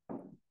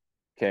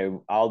 Okay,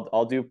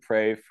 I'll do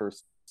Prey for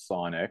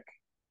Sonic.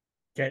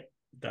 Okay,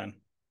 done.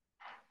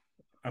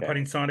 I'm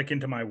putting Sonic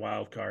into my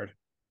wild card.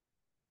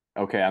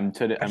 Okay,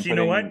 you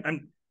know what?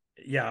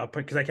 I'll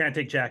put because I can't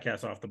take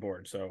Jackass off the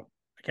board, so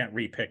I can't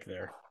re-pick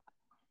there.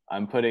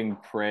 I'm putting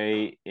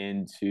Prey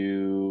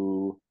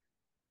into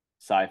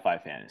sci-fi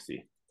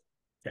fantasy.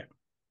 Okay.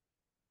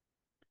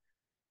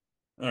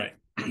 All right.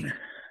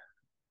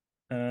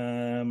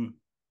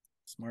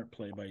 Smart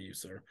play by you,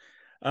 sir.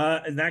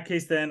 In that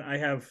case, then I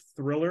have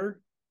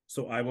thriller,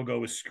 so I will go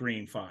with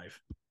Scream 5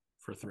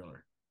 for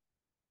thriller.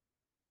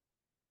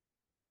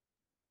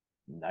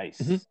 Nice.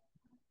 Mm-hmm.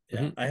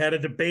 Yeah, I had a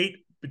debate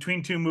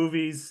between two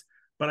movies,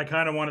 but I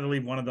kind of wanted to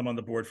leave one of them on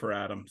the board for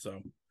Adam.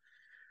 So,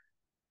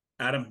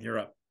 Adam, you're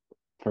up.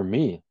 For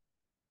me?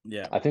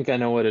 Yeah. I think I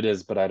know what it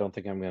is, but I don't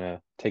think I'm going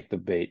to take the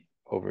bait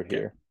over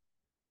here.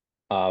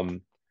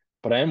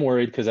 But I am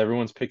worried because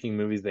everyone's picking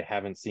movies they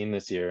haven't seen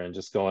this year and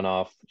just going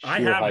off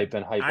sheer hype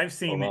and hype. I've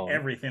seen alone.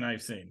 everything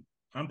I've seen.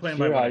 I'm playing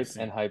sheer by what hype I've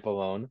seen. and hype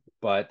alone,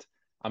 but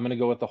I'm going to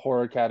go with the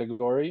horror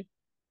category,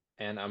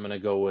 and I'm going to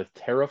go with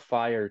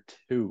Terrifier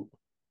 2.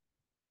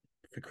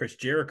 The Chris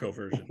Jericho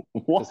version.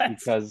 What?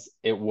 Just because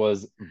it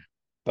was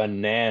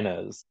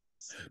bananas.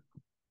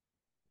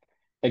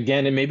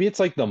 Again, and maybe it's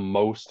like the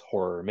most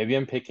horror. Maybe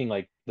I'm picking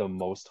like the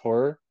most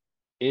horror.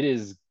 It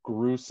is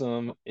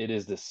gruesome. It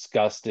is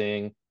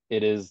disgusting.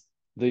 It is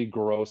the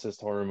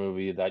grossest horror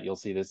movie that you'll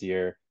see this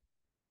year.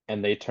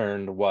 And they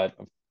turned a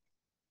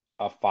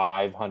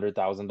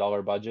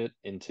 $500,000 budget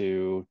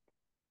into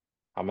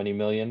how many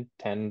million?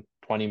 10,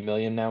 20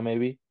 million now,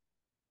 maybe?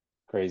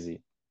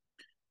 Crazy.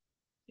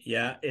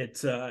 Yeah,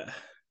 it got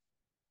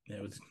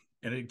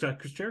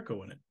Chris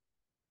Jericho in it.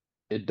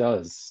 It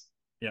does.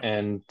 Yeah.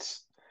 And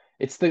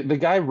it's the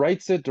guy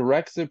writes it,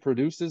 directs it,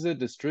 produces it,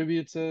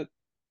 distributes it.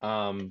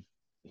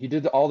 He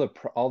did all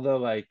the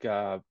like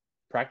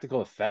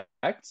practical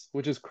effects,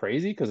 which is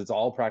crazy because it's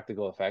all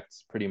practical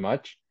effects pretty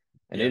much.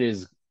 And it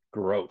is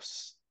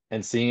gross.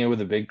 And seeing it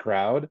with a big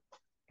crowd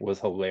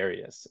was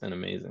hilarious and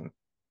amazing.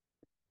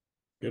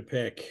 Good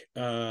pick.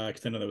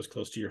 Because I know that was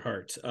close to your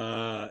heart.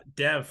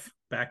 Dev,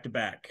 back to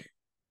back.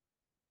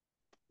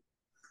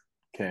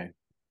 Okay.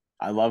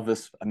 I love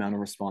this amount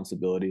of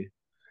responsibility.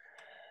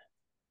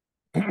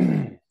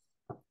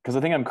 Because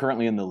I think I'm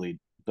currently in the lead.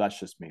 That's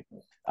just me.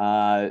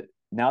 Now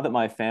that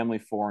my family,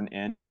 foreign,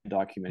 and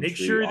documentary. Make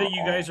sure that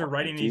you guys are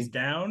writing these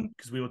down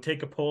because we will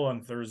take a poll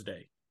on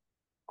Thursday.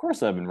 Of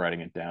course, I've been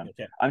writing it down.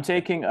 Okay. I'm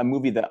taking a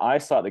movie that I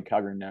saw at the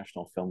Calgary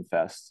National Film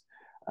Fest,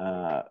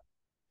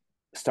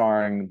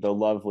 starring the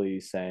lovely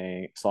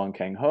Song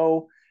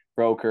Kang-ho,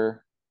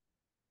 Broker,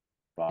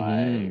 by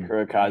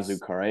Hirokazu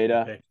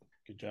Koreeda. Okay.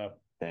 Good job.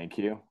 Thank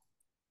you.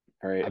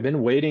 All right. I've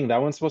been waiting.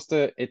 That one's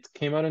it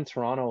came out in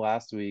Toronto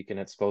last week, and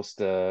it's supposed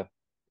to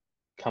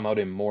come out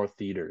in more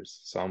theaters.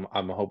 So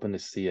I'm hoping to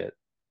see it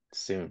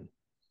soon.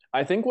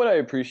 I think what I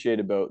appreciate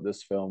about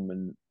this film,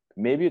 and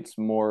maybe it's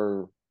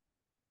more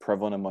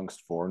prevalent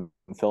amongst foreign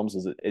films,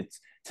 is it's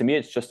to me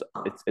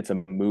it's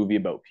a movie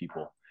about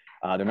people.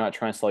 They're not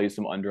trying to sell you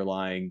some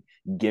underlying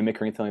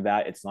gimmick or anything like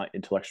that. It's not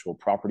intellectual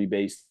property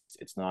based.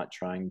 It's not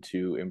trying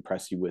to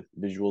impress you with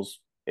visuals.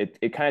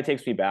 It kind of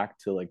takes me back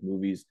to like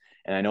movies,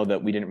 and I know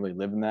that we didn't really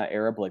live in that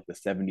era, but like the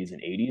 70s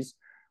and 80s,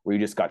 where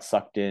you just got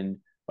sucked in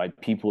by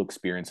people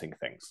experiencing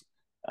things.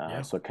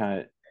 So it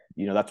kind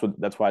of,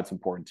 that's why it's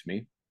important to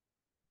me.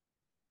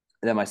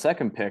 And then my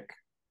second pick,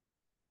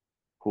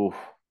 this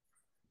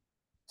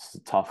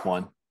is a tough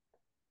one.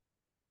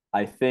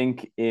 I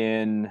think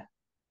in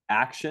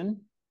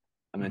action,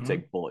 I'm going to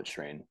take Bullet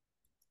Train.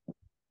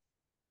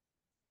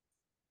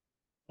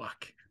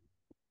 Fuck.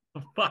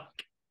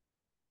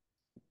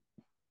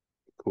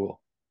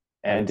 Cool.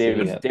 And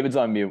David's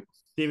on mute.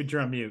 David,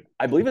 you're on mute.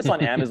 I believe it's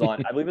on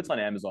Amazon. I believe it's on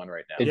Amazon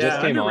right now. It just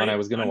came on. I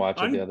was going to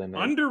watch it the other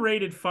night.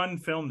 Underrated fun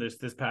film this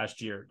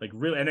past year. Like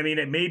really, and I mean,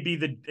 it may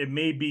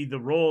be the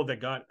role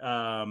that got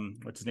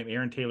what's his name,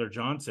 Aaron Taylor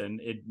Johnson.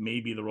 It may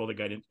be the role that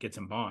gets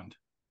him Bond.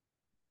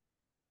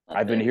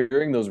 I've been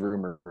hearing those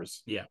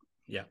rumors. Yeah.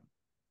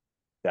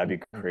 That'd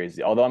be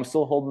crazy. Although I'm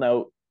still holding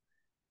out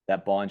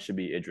that Bond should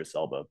be Idris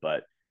Elba,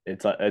 but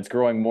it's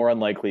growing more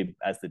unlikely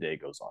as the day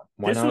goes on.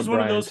 This was one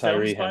of those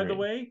films, by the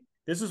way.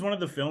 This is one of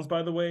the films,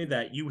 by the way,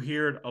 that you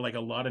hear like a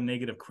lot of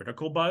negative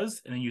critical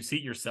buzz, and then you see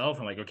it yourself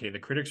and like, okay, the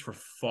critics were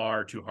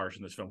far too harsh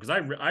in this film, because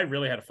I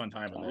really had a fun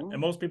time with it, and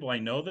most people I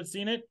know that's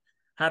seen it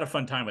had a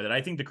fun time with it.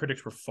 I think the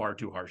critics were far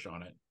too harsh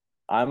on it.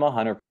 I'm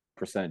 100%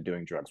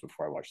 doing drugs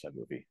before I watch that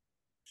movie.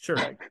 Sure.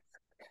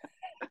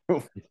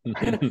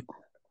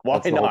 Why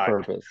That's the not? whole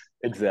purpose.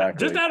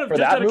 Exactly. Just out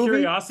of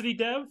curiosity,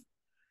 Dev,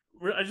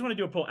 I just want to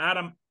do a poll.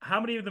 Adam,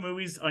 how many of the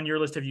movies on your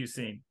list have you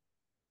seen?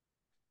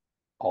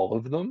 All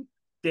of them?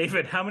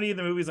 David, how many of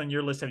the movies on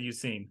your list have you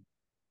seen?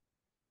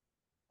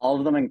 All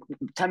of them, in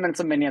 10 Minutes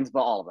of Minions, but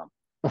all of them.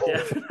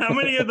 Yeah. How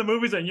many of the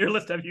movies on your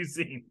list have you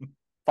seen?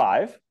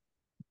 5.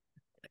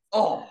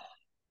 Oh,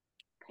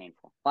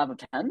 painful. 5 of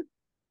 10?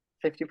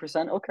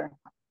 50%? Okay.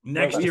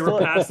 Next year, we're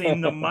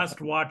passing the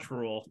must-watch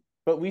rule.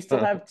 But we still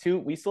have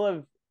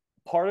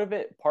part of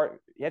it.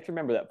 You have to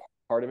remember that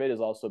part of it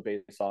is also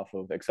based off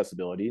of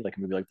accessibility, like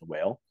a movie like The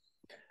Whale.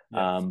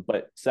 Yes.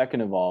 But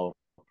second of all,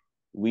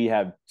 we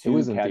have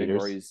 2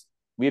 categories.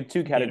 We have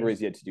 2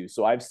 categories yet to do.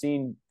 So I've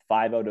seen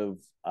 5 out of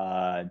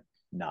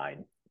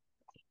 9.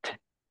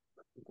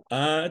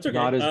 It's okay.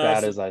 Not as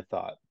bad as I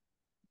thought.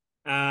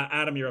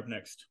 Adam, you're up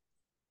next.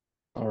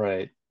 All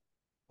right.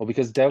 Well,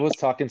 because Dev was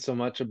talking so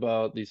much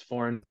about these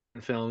foreign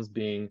films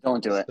being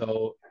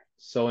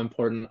so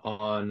important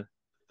on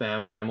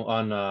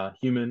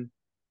human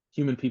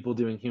people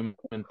doing human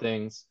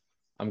things,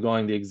 I'm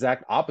going the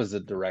exact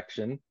opposite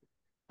direction,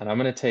 and I'm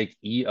going to take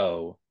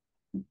EO,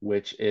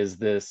 which is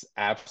this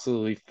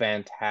absolutely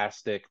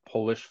fantastic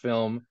Polish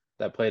film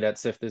that played at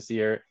SIFF this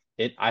year.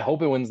 I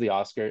hope it wins the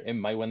Oscar. It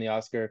might win the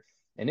Oscar.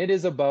 And it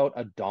is about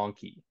a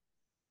donkey.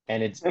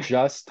 And it's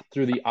just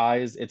through the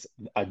eyes. It's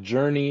a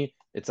journey.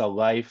 It's a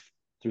life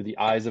through the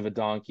eyes of a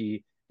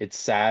donkey. It's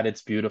sad.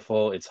 It's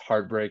beautiful. It's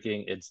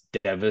heartbreaking. It's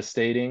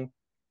devastating.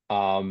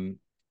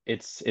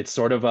 It's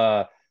sort of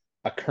a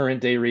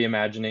current day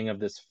reimagining of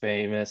this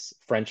famous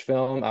French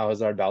film,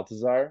 Alhazard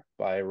Balthazar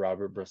by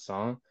Robert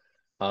Bresson.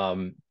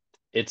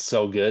 It's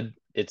so good.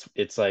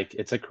 It's like,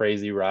 it's a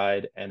crazy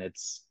ride, and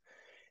it's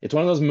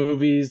one of those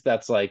movies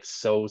that's like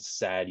so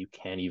sad you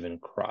can't even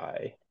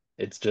cry.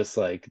 It's just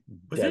like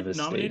devastating. Was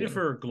it nominated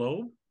for a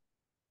Globe?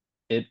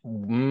 It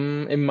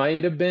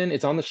might have been.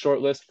 It's on the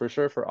short list for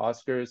sure for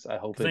Oscars. I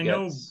hope it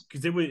gets.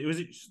 Because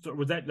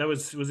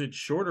was it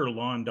short or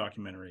long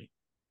documentary?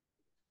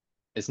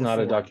 It's not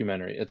a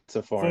documentary. It's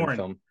a foreign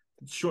film.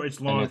 It's short.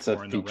 It's long. It's a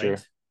feature. Though,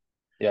 right?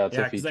 Yeah, it's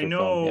a feature. Because I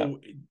know.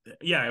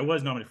 Yeah, it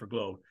was nominated for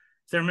Globe.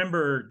 So I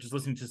remember just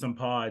listening to some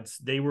pods.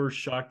 They were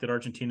shocked that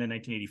Argentina in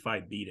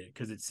 1985 beat it,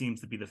 because it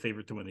seems to be the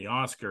favorite to win the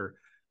Oscar.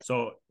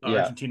 So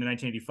Argentina in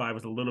 1985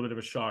 was a little bit of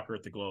a shocker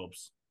at the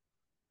Globes.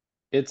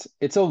 It's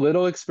a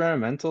little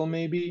experimental,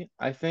 maybe,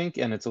 I think,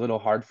 and it's a little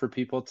hard for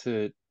people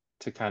to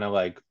kind of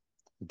like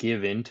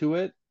give into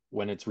it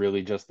when it's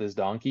really just this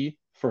donkey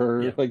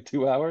for like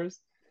 2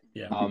 hours.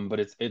 Yeah. But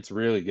it's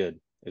really good.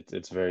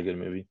 It's a very good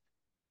movie.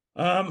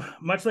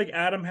 Much like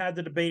Adam had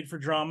the debate for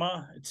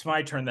drama, it's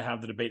my turn to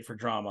have the debate for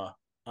drama.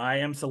 I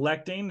am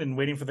selecting and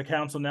waiting for the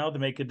council now to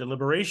make a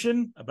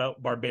deliberation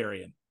about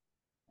Barbarian.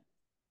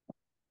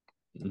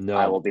 No,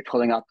 I will be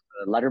pulling up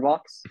the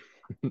letterbox.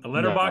 The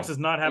letterbox does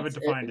not have it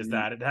defined as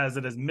that. It has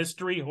it as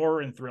mystery,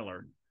 horror, and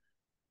thriller.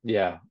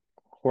 Yeah,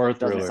 horror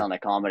thriller. Doesn't sound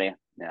like comedy.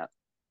 Yeah,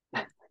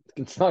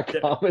 it's not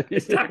comedy.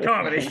 It's not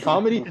comedy.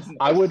 Comedy.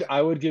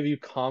 I would give you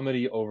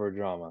comedy over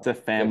drama. It's a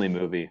family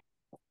movie.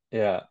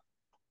 Yeah.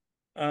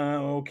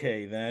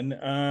 Okay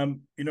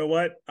then. You know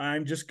what?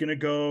 I'm just gonna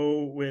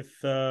go with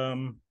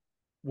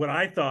what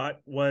I thought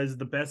was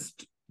the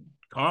best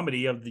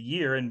comedy of the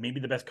year, and maybe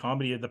the best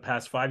comedy of the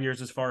past 5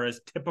 years as far as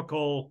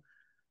typical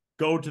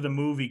go to the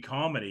movie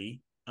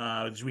comedy.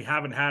 We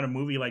haven't had a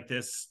movie like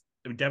this.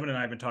 I mean, Devin and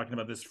I have been talking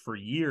about this for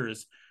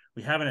years.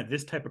 We haven't had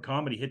this type of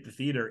comedy hit the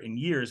theater in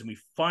years, and we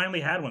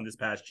finally had one this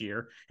past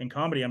year. In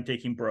comedy, I'm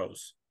taking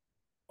Bros.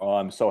 Oh,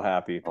 I'm so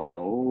happy.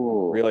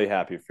 Oh, really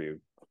happy for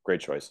you.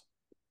 Great choice.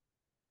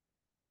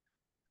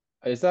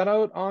 Is that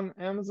out on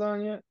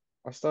Amazon yet?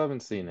 I still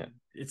haven't seen it.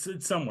 It's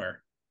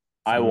somewhere.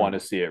 I want to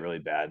see it really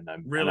bad, and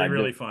I'm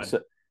really fun.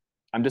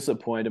 I'm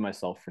disappointed in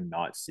myself for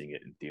not seeing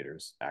it in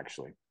theaters.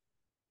 Actually,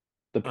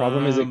 the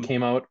problem is it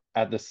came out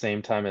at the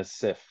same time as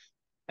Sif,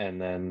 and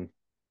then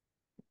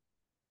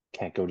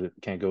can't go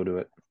to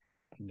it.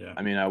 Yeah,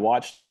 I mean, I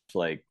watched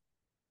like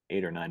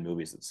 8 or 9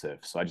 movies at SIFF,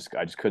 so I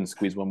just couldn't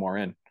squeeze one more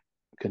in.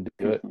 Couldn't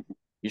do it.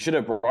 You should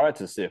have brought it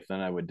to SIFF, then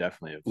I would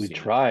definitely have. We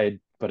tried,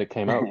 but it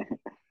came out.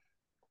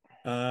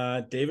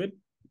 David.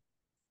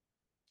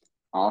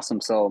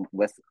 Awesome. So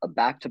with a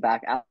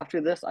back-to-back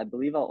after this, I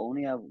believe I'll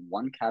only have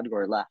one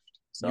category left.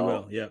 So You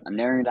will, yeah. I'm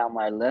narrowing down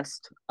my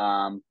list.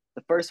 The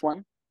first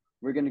one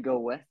we're gonna go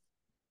with.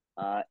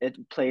 It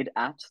played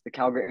at the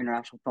Calgary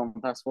International Film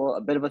Festival.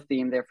 A bit of a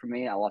theme there for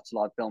me. I watched a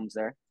lot of films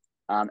there.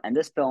 And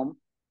this film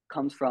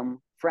comes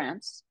from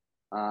France.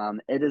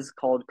 It is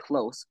called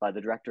Close by the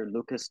director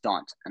Lucas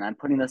Dont, and I'm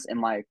putting this in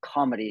my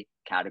comedy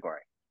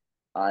category.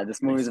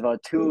 This movie is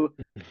about two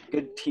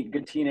good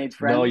teenage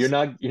friends. No, you're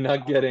not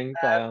getting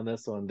Kai on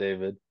this one,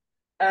 David.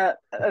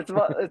 It's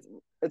about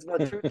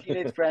two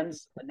teenage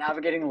friends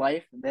navigating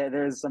life.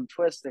 There's some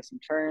twists, there's some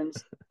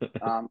turns,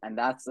 and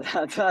that's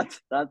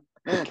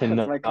It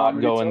cannot my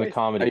comedy go in the choice.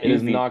 comedy. Are It you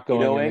is not going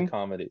vetoing? in the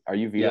comedy. Are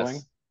you vetoing?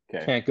 Yes.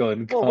 Okay. Can't go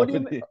in Well, what do you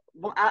comedy. mean?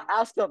 Well,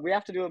 ask them. We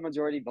have to do a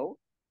majority vote.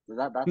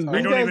 That's how These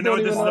I don't guys even know what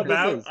don't this is even know what this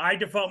about. is. I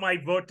default my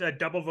vote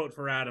double vote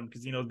for Adam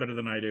because he knows better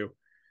than I do.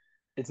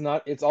 It's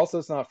not. It's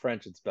not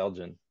French. It's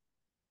Belgian.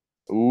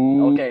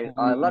 Ooh. Okay.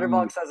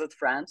 Letterboxd says it's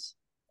France.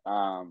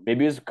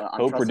 Maybe it's I'm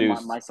co-produced.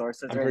 trusting my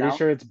sources I'm right pretty now.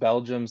 sure it's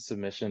Belgium's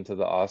submission to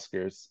the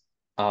Oscars.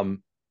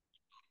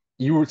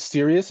 You were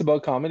serious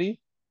about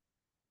comedy?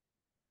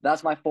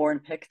 That's my foreign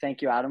pick.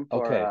 Thank you, Adam,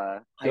 for Okay,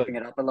 hyping good.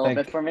 it up a little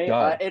bit for me.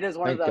 God. It is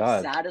one of Thank the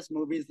God. saddest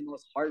movies, the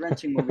most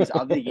heart-wrenching movies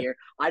of the year.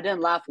 I didn't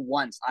laugh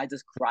once. I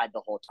just cried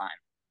the whole time.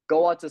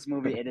 Go watch this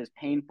movie. It is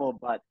painful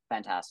but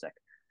fantastic.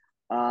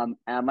 And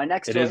my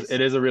next choice.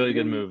 It is a really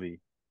good movie.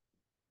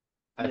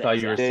 I thought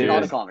you were Not a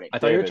serious. comedy. I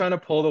thought you were David. trying to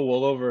pull the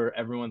wool over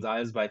everyone's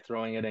eyes by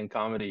throwing it in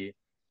comedy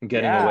and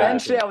getting Yeah. away.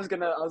 Eventually, I was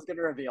gonna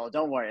reveal.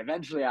 Don't worry.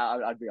 Eventually,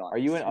 I'd be honest. Are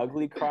you an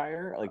ugly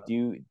crier? Like,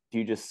 do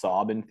you just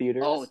sob in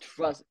theaters? Oh,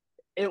 trust.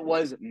 It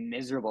was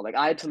miserable. Like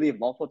I had to leave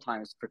multiple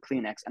times for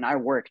Kleenex, and I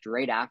worked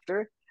right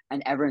after.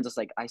 And everyone's just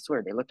like, I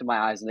swear, they looked at my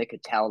eyes and they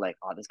could tell, like,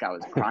 oh, this guy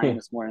was crying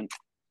this morning.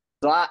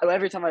 So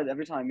every time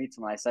I meet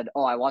someone, I said,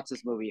 oh, I watched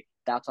this movie.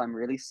 That's why I'm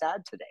really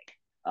sad today.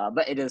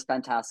 But it is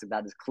fantastic.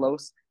 That is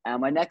Close.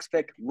 And my next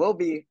pick will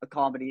be a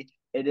comedy.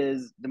 It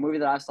is the movie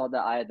that I saw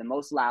that I had the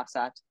most laughs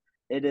at.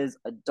 It is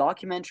a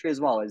documentary as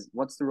well.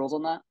 What's the rules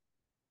on that?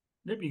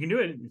 Yep, you can do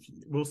it.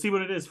 We'll see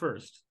what it is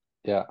first.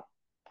 Yeah.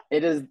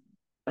 It is.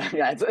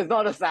 Yeah, it's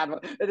not a sad one.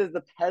 It is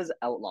the Pez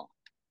Outlaw.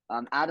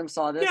 Adam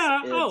saw this.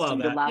 Yeah, It's I'll allow some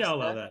good that. laughs Yeah, I'll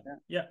there. allow that.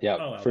 Yeah, Yeah,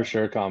 I'll allow for that.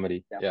 sure,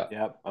 comedy. Yeah. Yeah.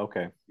 Yep.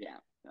 Okay. Yeah.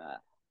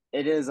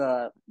 It is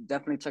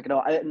definitely check it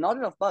out. Not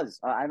enough buzz.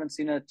 I haven't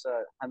seen it.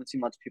 Haven't seen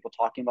much people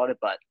talking about it,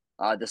 but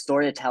the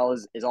story it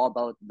tells is all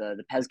about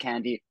the Pez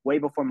candy. Way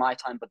before my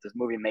time, but this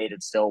movie made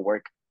it still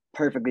work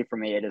perfectly for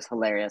me. It is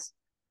hilarious.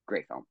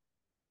 Great film.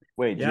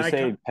 Wait, did Yeah, you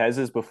say Pez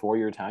is before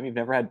your time? You've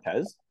never had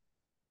Pez?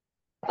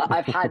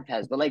 I've had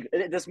Pez, but like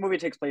this movie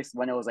takes place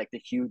when it was like the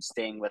huge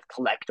thing with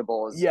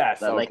collectibles. Yes,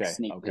 that, like okay,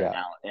 sneak okay.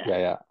 out.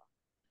 Yeah.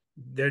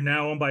 They're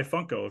now owned by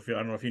Funko. I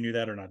don't know if you knew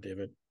that or not,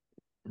 David.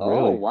 Oh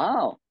Really?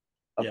 wow!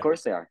 Of Yeah.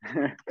 course they are.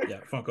 Yeah,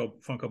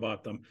 Funko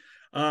bought them.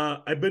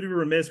 I've been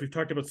remiss. We've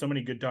talked about so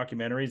many good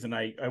documentaries, and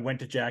I went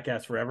to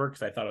Jackass Forever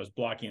because I thought I was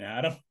blocking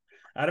Adam.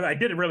 I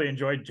did really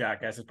enjoy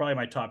Jackass. It's probably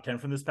my top 10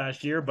 from this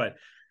past year. But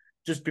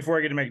just before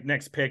I get to my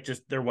next pick,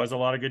 there was a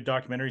lot of good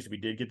documentaries we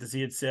did get to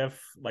see at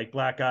SIFF, like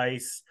Black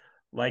Ice,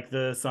 like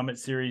the Summit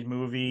Series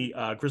movie,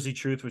 Grizzly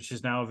Truth, which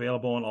is now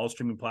available on all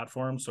streaming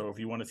platforms. So if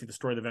you want to see the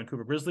story of the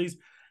Vancouver Grizzlies,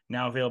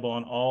 now available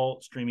on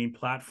all streaming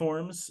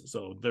platforms.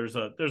 So there's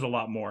a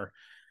lot more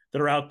that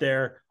are out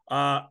there.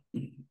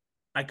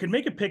 I could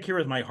make a pick here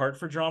with my heart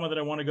for drama that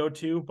I want to go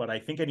to, but I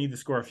think I need to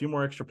score a few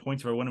more extra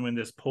points if I want to win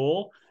this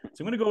poll. So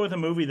I'm going to go with a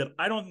movie that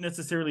I don't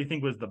necessarily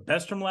think was the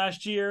best from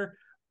last year,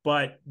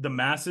 but the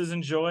masses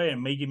enjoy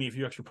and may give me a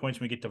few extra points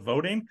when we get to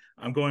voting.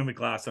 I'm going with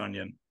Glass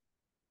Onion.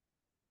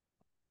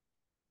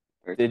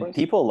 Did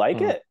people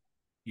like it?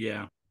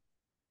 Yeah.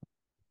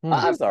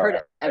 I've It's all heard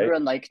right.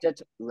 everyone liked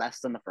it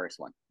less than the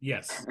first one,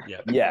 Yes. Yeah.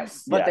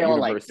 Yes, but yeah, they all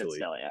liked it universally.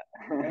 still.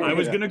 Yeah. I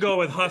was going to go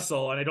with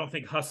Hustle, and I don't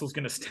think Hustle's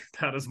going to stand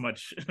out as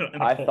much. in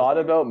a I poll. thought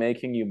about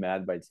making you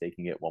mad by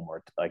taking it one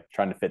more, like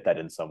trying to fit that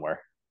in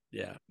somewhere.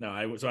 Yeah. No,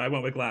 I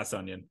went with Glass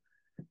Onion.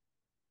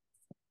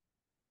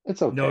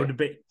 It's okay. No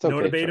debate. It's okay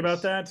No debate choice.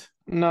 about that.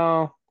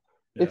 No.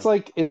 Yeah. It's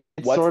like it's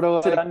What's sort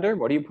of it like under?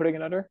 What are you putting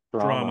it under?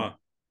 Drama.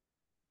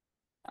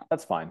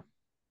 That's fine.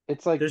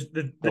 It's like There's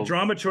the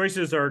drama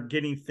choices are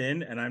getting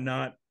thin, and I'm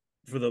not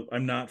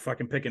I'm not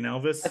fucking picking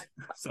Elvis.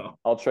 So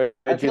I'll trade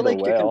I you feel the like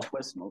you can whale.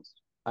 twist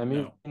most. I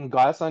mean, No. in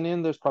Glass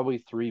Onion, there's probably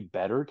 3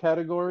 better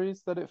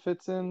categories that it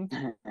fits in,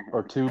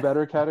 or 2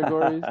 better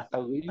categories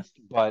at least.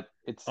 But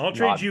it's I'll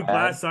trade not you bad.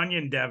 Glass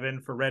Onion,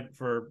 Devin,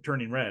 for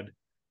Turning Red.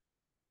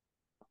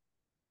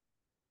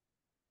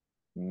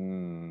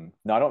 No,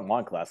 I don't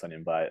want Glass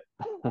Onion, but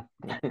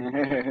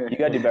you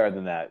gotta do better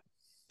than that.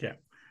 Yeah,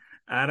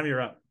 Adam,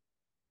 you're up.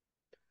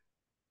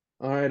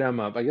 All right, I'm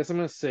up. I guess I'm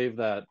gonna save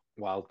that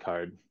wild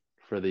card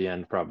for the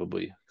end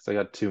probably because I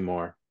got 2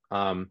 more.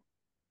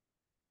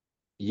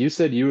 You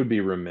said you would be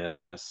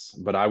remiss,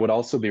 but I would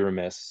also be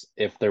remiss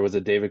if there was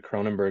a David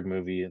Cronenberg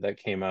movie that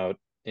came out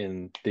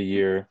in the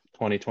year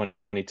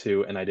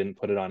 2022 and I didn't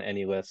put it on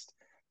any list.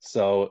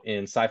 So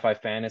in sci-fi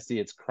fantasy,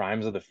 it's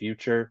Crimes of the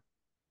Future,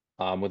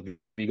 with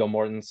Viggo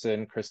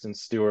Mortensen, Kristen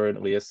Stewart,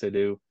 Léa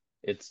Seydoux.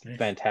 It's Nice.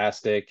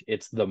 fantastic.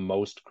 It's the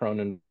most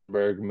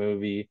Cronenberg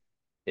movie.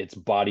 It's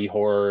body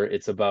horror.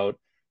 It's about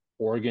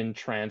organ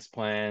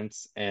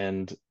transplants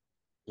and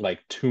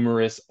like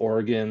tumorous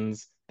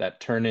organs that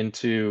turn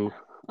into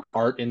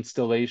art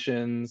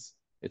installations.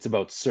 It's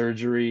about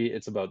surgery.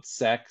 It's about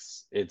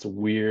sex. It's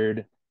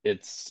weird.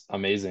 It's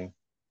amazing.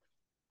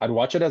 I'd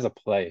watch it as a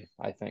play,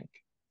 I think.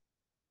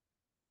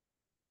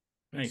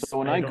 Nice. So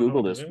when I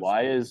Google this,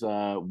 why is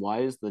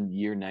the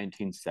year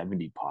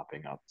 1970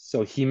 popping up?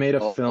 So he made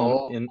a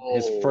film in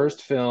his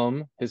first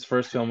film. His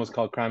first film was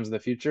called Crimes of the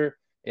Future.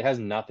 It has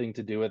nothing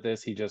to do with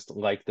this. He just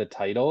liked the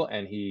title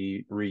and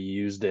he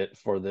reused it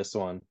for this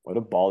one. What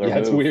a baller Yeah,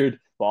 move. it's weird.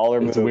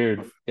 Baller It's move.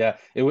 weird. Yeah,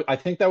 I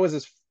think that was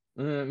his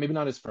maybe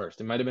not his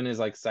first. It might have been his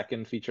like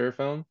second feature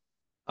film.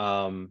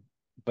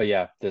 But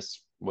yeah,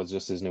 this was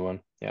just his new one.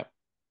 Yeah.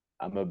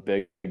 I'm a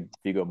big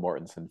Viggo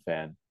Mortensen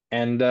fan.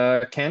 And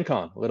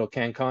CanCon, a little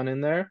CanCon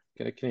in there.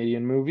 Get a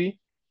Canadian movie.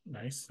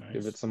 Nice.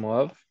 Give it some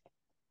love.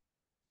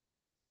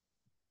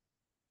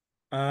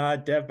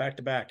 Dev, back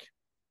to back.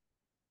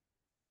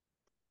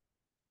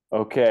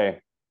 Okay.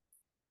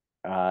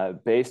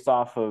 Based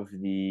off of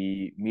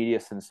the media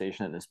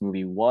sensation that this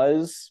movie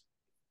was,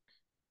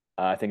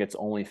 I think it's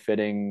only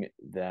fitting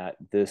that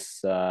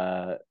this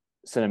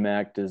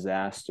cinematic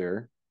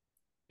disaster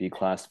be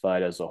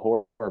classified as a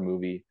horror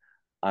movie.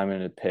 I'm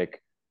going to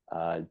pick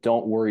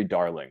Don't Worry,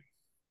 Darling.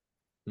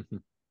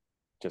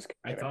 Just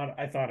kidding.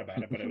 I thought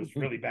about it, but it was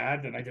really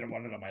bad, and I didn't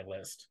want it on my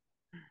list.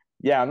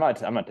 Yeah, I'm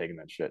not taking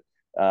that shit.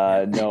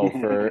 No,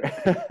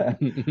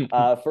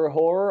 for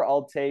horror,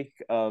 I'll take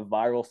a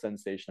viral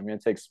sensation. I'm gonna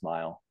take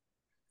Smile.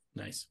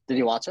 Nice. Did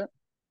you watch it?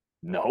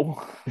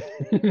 No.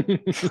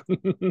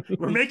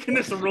 We're making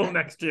this a rule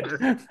next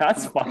year.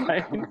 That's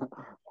fine.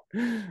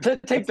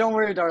 Take Don't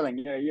Worry, Darling.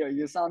 Yeah,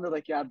 you sounded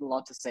like you had a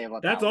lot to say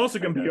about That's that. also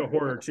going to be a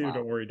horror too.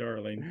 Don't worry,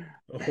 darling.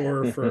 A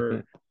horror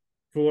for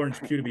Florence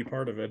Pugh to be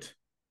part of it.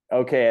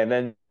 Okay, and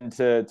then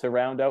to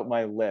round out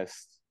my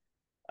list,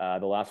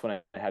 the last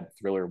one I had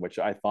Thriller, which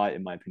I thought,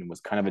 in my opinion,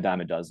 was kind of a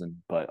dime a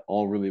dozen, but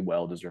all really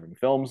well-deserving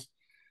films.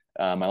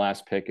 My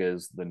last pick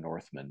is The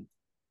Northman.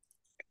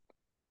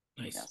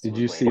 Nice. Yes, Did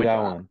you see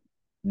that one?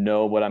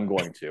 No, but I'm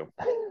going to.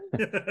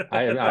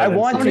 I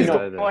want to. He's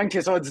going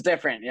to, so it's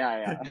different.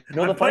 Yeah.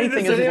 No, the funny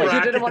thing is, he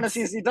didn't want to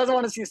see. He doesn't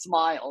want to see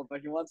Smile,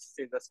 but he wants to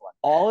see this one.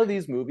 All of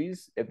these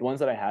movies, if the ones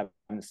that I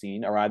haven't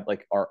seen, are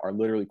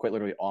literally quite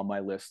literally on my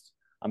list.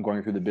 I'm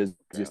going through the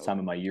busiest time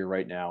of my year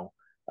right now,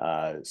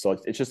 so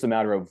it's just a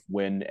matter of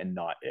when and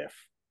not if.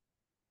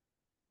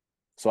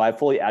 So I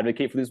fully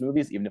advocate for these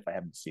movies, even if I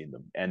haven't seen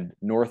them. And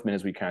Northman,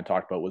 as we kind of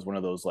talked about, was one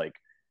of those, like,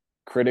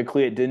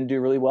 critically it didn't do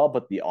really well,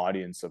 but the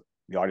audience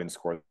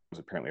scores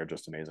apparently are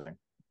just amazing.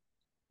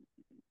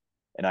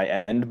 And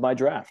I end my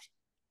draft.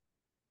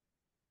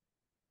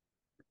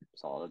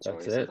 Solid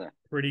That's choice. it.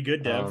 Pretty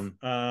good, Dev.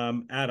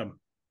 Adam.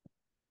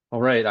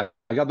 All right,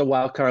 I got the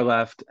wild card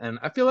left, and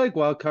I feel like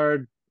wild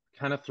card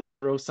kind of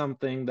throw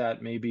something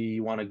that maybe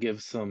you want to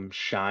give some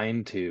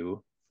shine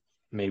to,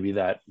 maybe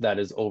that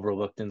is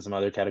overlooked in some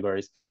other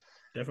categories.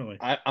 Definitely.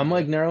 I'm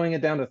like narrowing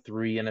it down to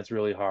 3, and it's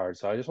really hard,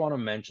 so I just want to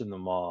mention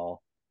them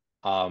all.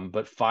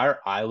 But Fire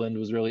Island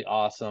was really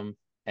awesome.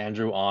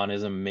 Andrew Ahn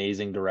is an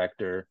amazing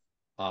director.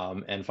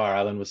 And Fire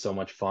Island was so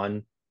much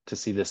fun to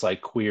see this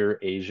like queer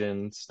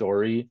Asian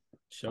story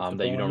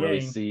that you don't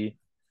really see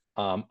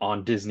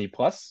on Disney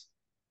Plus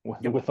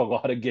with a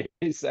lot of gay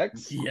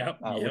sex,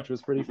 which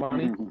was pretty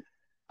funny.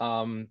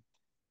 And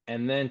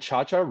then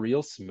Cha Cha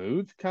Real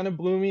Smooth kind of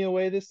blew me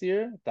away this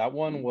year. That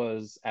one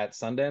was at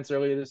Sundance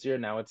earlier this year.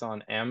 Now it's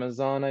on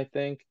Amazon, I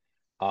think.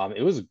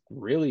 It was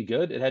really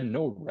good. It had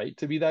no right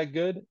to be that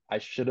good. I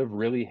should have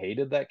really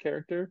hated that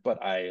character,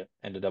 but I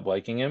ended up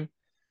liking him.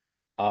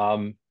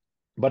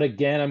 But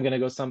again, I'm going to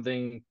go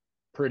something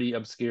pretty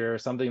obscure,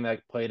 something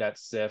that played at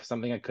SIFF,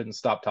 something I couldn't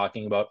stop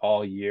talking about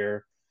all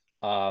year.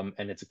 And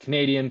it's a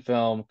Canadian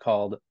film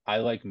called I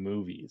Like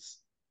Movies.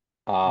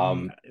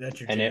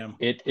 That's your jam.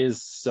 It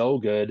is so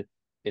good.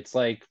 It's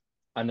like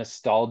a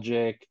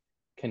nostalgic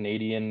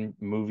Canadian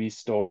movie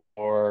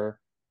store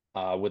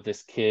with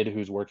this kid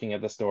who's working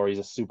at the store. He's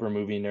a super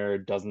movie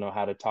nerd, doesn't know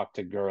how to talk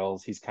to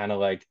girls. He's kind of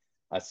like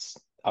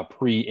a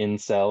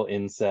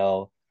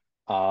pre-incel.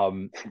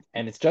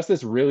 And it's just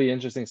this really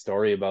interesting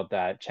story about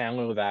that.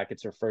 Chandler Levac,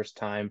 it's her first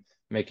time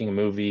making a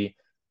movie.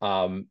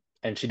 And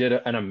she did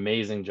an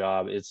amazing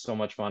job. It's so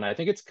much fun. I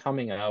think it's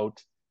coming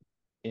out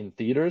in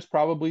theaters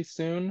probably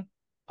soon.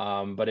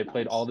 But it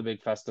played all the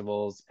big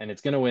festivals, and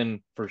it's going to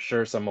win for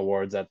sure some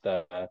awards at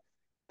the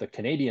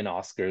Canadian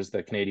Oscars,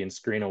 the Canadian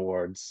Screen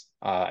Awards.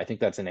 I think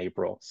that's in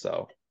April.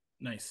 So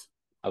nice.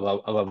 I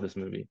love this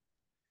movie.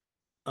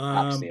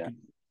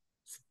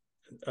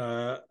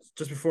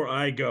 Just before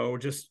I go,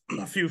 just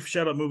a few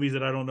shout out movies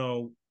that I don't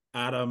know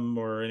Adam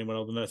or anyone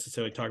else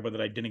necessarily talk about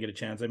that I didn't get a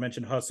chance. I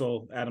mentioned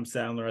Hustle, Adam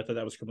Sandler. I thought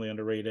that was completely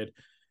underrated.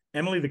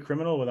 Emily the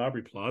Criminal with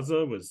Aubrey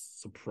Plaza was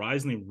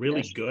surprisingly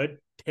really good.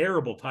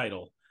 Terrible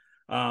title.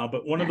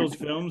 But one of those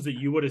films that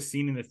you would have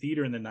seen in the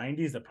theater in the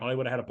 90s that probably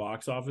would have had a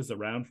box office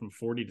around from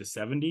 40 to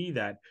 70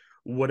 that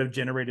would have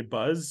generated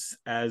buzz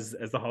as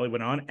the Hollywood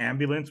went on.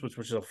 Ambulance, which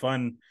was a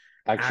fun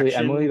Actually,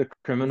 Emily the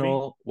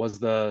Criminal was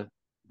the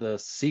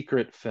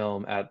secret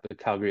film at the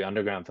Calgary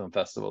Underground Film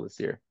Festival this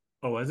year.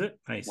 Oh, was it?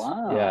 Nice.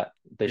 Wow. Yeah,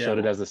 they showed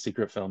it as a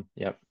secret film.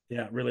 Yep.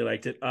 Yeah, really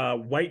liked it.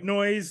 White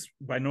Noise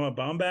by Noah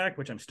Baumbach,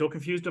 which I'm still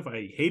confused if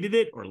I hated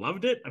it or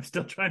loved it. I'm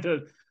still trying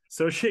to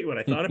associate what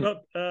I thought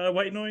about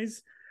White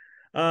Noise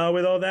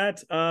with all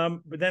that.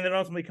 But then it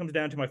ultimately comes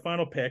down to my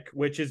final pick,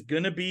 which is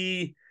going to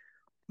be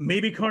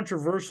maybe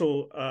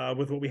controversial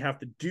with what we have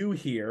to do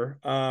here.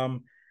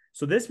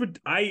 So this would,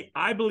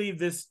 I believe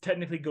this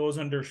technically goes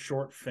under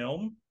short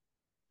film.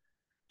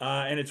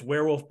 And it's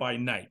Werewolf by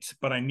Night,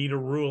 but I need a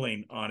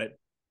ruling on it.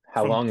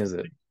 How long is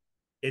it?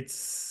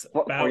 It's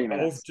about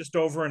just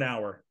over an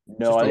hour.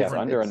 No, I think it's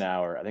under an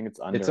hour. I think it's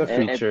under. It's a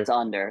feature. It's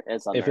under.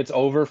 If it's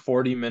over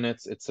 40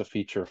 minutes, it's a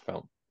feature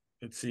film.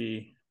 Let's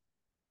see.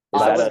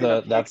 That's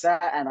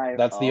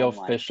the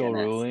official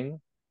ruling.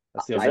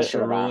 That's the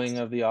official ruling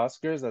of the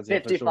Oscars. That's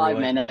the official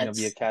ruling of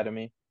the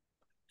Academy.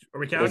 Are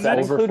we counting that?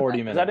 Over 40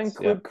 minutes. Does that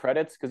include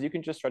credits? Because you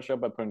can just stretch it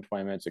out by putting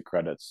 20 minutes of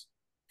credits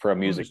for a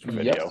music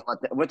video.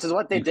 Which is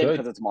what they did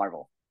because it's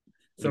Marvel.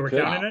 So we're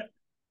counting it?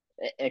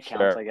 It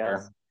counts, I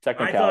guess.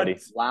 Technicality.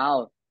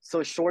 Wow.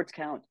 So shorts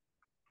count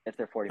if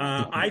they're 40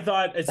 minutes. I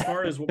thought as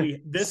far as what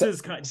this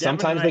is kind of,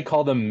 sometimes they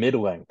call them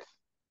mid-length.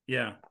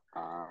 Yeah.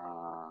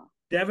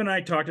 Dev and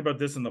I talked about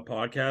this in the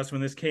podcast when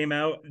this came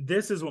out.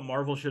 This is what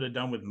Marvel should have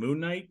done with Moon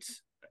Knight.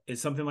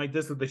 Is something like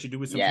this that they should do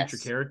with some future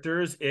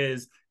characters.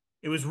 Is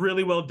it was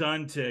really well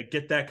done to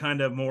get that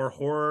kind of more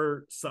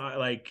horror side,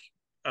 like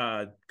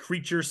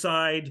creature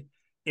side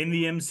in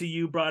the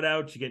MCU brought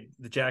out. You get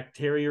the Jack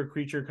Terrier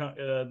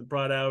creature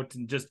brought out,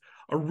 and just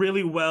a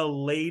really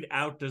well laid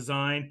out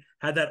design.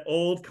 Had that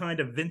old kind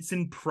of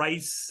Vincent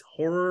Price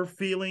horror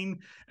feeling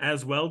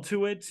as well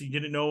to it. So you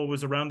didn't know it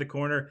was around the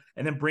corner,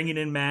 and then bringing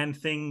in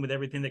Man-Thing with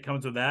everything that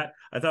comes with that.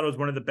 I thought it was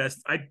one of the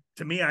best. I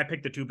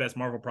picked the two best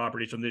Marvel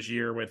properties from this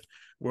year with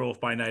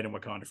Werewolf by Night and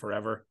Wakanda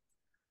Forever.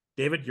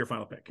 David, your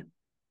final pick.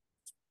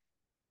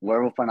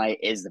 Werewolf by Night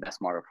is the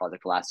best Marvel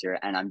project last year,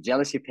 and I'm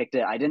jealous you picked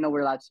it. I didn't know we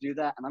were allowed to do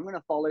that, and I'm going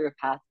to follow your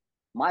path.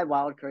 My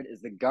wild card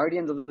is the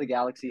Guardians of the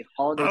Galaxy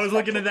holiday. I was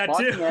looking at that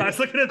too. I was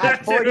looking at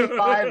that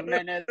 45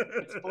 minutes.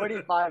 It's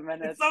 45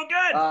 minutes. It's so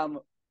good.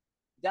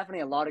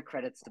 Definitely a lot of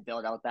credits to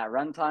build out that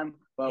runtime,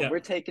 but we're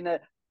taking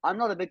it. I'm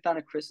not a big fan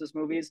of Christmas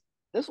movies.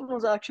 This one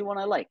was actually one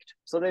I liked.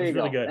 So there you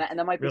go. Good. And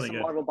there might be some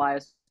Marvel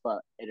bias, but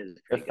it is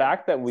the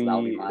fact that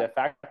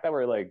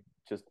we're like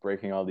just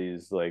breaking all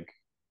these, like,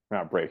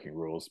 not breaking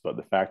rules, but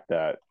the fact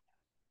that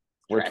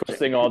we're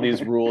twisting all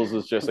these rules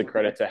is just a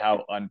credit to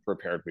how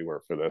unprepared we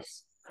were for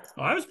this.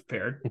 Oh, I was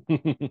prepared.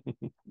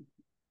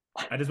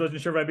 I just wasn't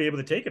sure if I'd be able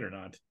to take it or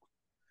not.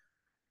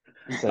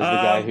 Says the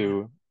guy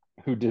who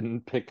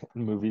didn't pick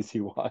movies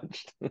he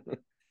watched.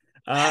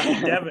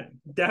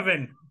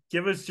 Devin,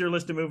 give us your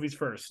list of movies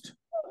first.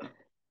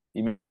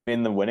 You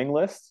mean the winning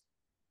list?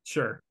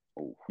 Sure.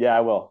 Yeah,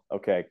 I will.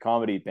 Okay.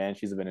 Comedy,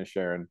 Banshees of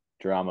Inisherin.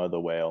 Drama, The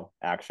Whale.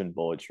 Action,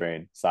 Bullet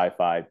Train.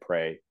 Sci-fi,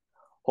 Prey.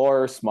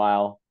 Horror,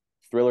 Smile.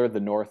 Thriller,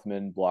 The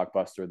Northman.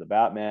 Blockbuster, The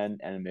Batman.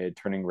 Animated,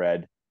 Turning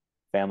Red.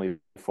 Family,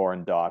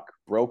 Foreign Doc.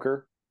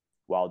 Broker.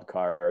 Wild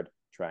Card.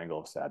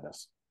 Triangle of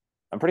Sadness.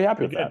 I'm pretty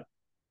happy with that.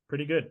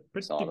 Pretty good.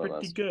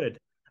 Pretty good.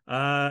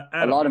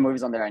 A lot of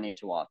movies on there I need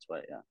to watch,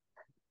 but yeah.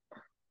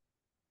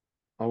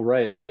 All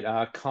right.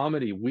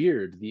 Comedy,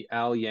 Weird, the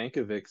Al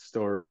Yankovic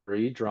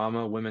story.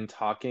 Drama, Women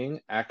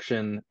Talking.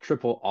 Action,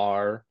 Triple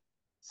R.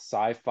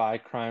 Sci-fi,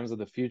 Crimes of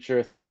the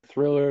Future.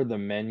 Thriller, The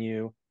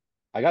Menu.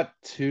 I got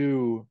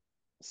 2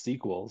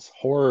 sequels.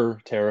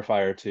 Horror,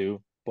 Terrifier 2.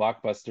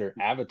 Blockbuster,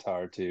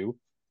 Avatar 2.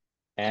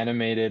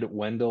 Animated,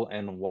 Wendell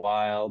and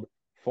Wild.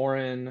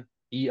 Foreign,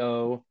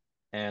 EO.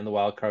 And the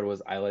wild card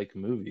was I Like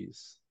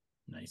Movies.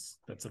 Nice.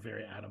 That's a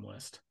very Adam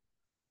list.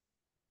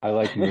 I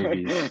like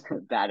movies.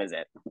 That is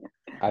it.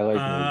 I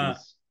like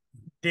movies.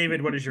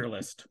 David, what is your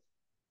list?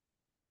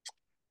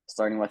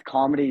 Starting with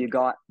comedy, you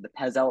got The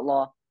Pez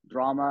Outlaw.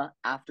 Drama,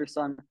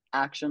 Aftersun.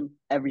 Action,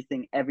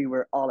 Everything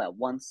Everywhere All at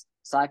Once.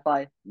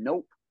 Sci-fi,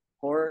 Nope.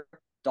 Horror,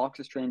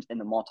 Doctor Strange in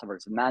the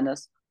Multiverse of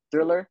Madness.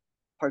 Thriller,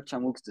 Park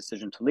Chan-wook's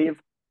Decision to Leave.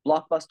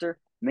 Blockbuster,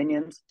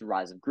 Minions, The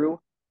Rise of Gru.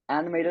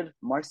 Animated,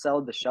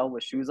 Marcel the Shell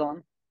with Shoes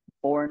On.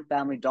 Foreign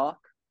Family Doc,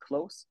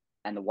 Close.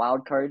 And the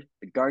wild card,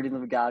 the Guardian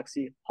of the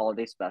Galaxy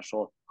Holiday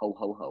Special, Ho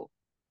Ho Ho.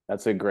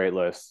 That's a great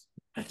list.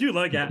 I do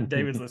like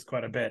David's list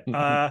quite a bit.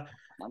 My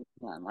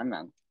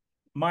man.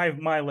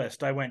 My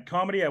list. I went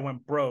comedy. I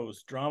went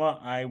Bros. Drama.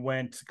 I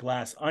went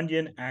Glass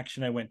Onion.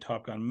 Action. I went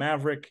Top Gun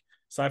Maverick.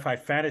 Sci-fi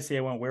fantasy.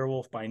 I went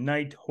Werewolf by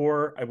Night.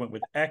 Horror. I went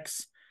with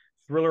X.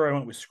 Thriller. I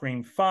went with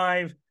Scream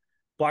 5.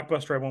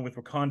 Blockbuster. I went with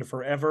Wakanda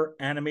Forever.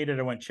 Animated.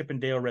 I went Chip and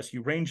Dale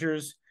Rescue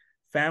Rangers.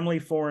 Family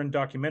foreign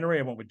documentary.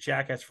 I went with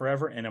Jackass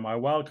Forever. And in my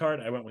wild card,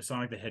 I went with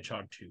Sonic the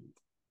Hedgehog 2.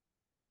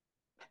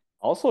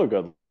 Also a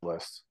good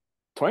list.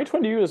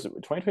 2022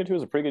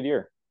 is a pretty good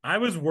year. I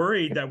was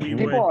worried that we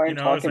would,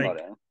 I was like,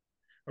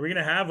 are we going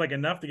to have like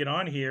enough to get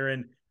on here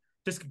and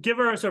just give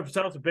ourselves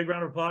a big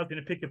round of applause? Going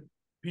to pick a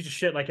piece of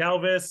shit like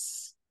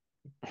Elvis,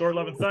 Thor: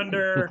 Love and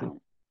Thunder.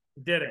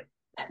 Did it.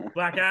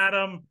 Black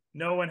Adam.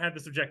 No one had to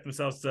subject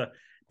themselves to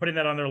putting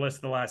that on their list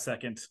at the last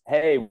second.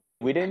 Hey,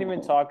 we didn't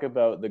even talk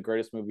about the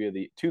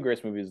two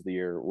greatest movies of the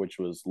year, which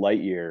was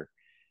Lightyear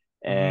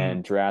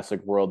and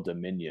Jurassic World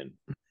Dominion.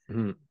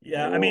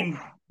 Yeah, I mean,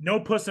 no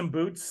Puss in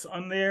Boots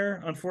on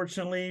there,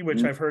 unfortunately,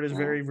 which I've heard is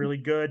very, really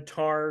good.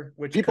 Tar,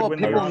 which people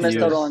missed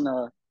out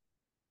on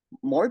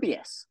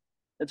Morbius.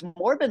 It's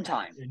Morbin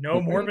time.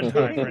 No Morbin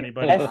time for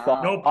anybody.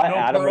 No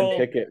Adam would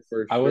pick it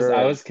for sure.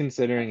 I was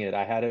considering it.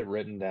 I had it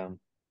written down.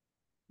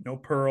 No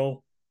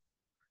Pearl.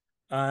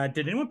 Did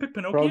anyone pick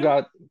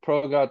Pinocchio?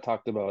 Pro got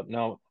talked about.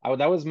 No,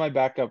 that was my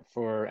backup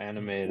for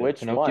animated.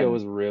 Which Pinocchio one?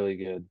 was really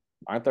good.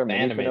 Aren't there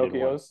many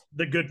Pinocchios?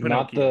 The good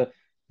Pinocchio.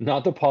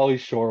 Not the Pauly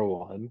Shore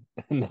one,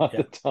 not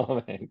the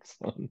Tom Hanks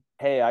one.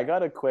 Hey, I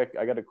got a quick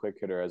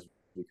hitter as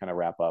we kind of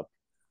wrap up.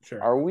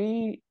 Sure. Are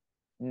we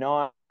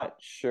not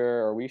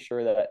sure? Are we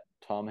sure that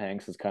Tom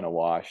Hanks is kind of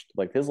washed?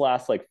 Like his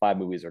last 5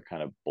 movies are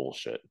kind of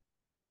bullshit.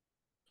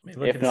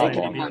 If not,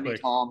 money,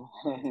 Tom.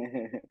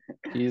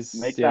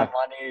 Make that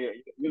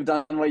money. You've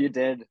done what you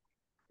did.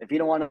 If you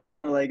don't want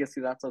a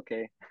legacy, that's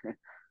okay.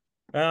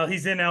 Well,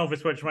 he's in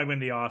Elvis, which might win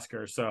the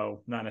Oscar,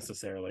 so not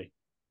necessarily.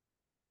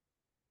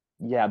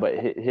 Yeah, but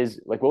his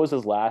what was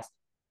his last?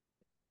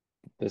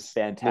 This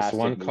fantastic this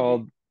one movie?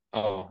 Called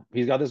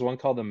he's got this one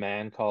called A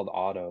Man Called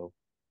Otto.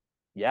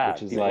 Yeah,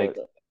 which is a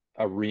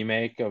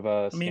remake of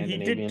a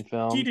Scandinavian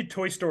film. He did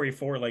Toy Story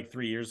 4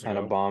 3 years ago. Kind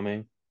of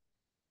bombing.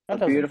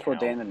 A Beautiful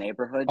Day in the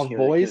Neighborhood. Does a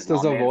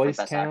voice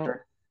count?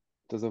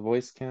 Does a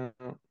voice count?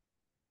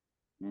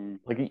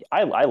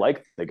 I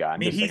like the guy.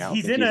 He's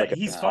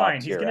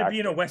fine. He's going to be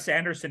in a Wes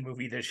Anderson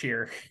movie this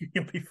year.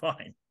 He'll be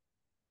fine.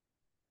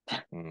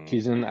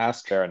 He's in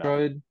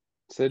Asteroid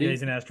City. Yeah,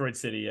 he's in Asteroid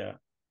City. Yeah.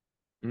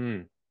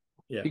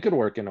 Yeah. He could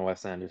work in a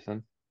Wes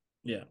Anderson.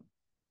 Yeah.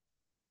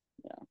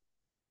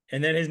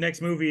 And then his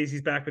next movie is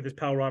he's back with his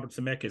pal Robert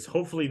Zemeckis.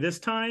 Hopefully this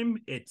time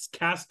it's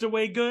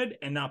Castaway good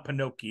and not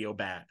Pinocchio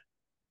bad.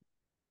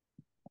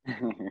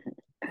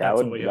 that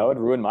would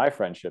ruin my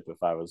friendship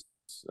if I was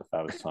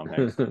Tom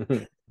Hanks.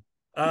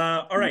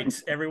 All right,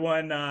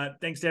 everyone.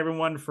 Thanks to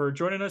everyone for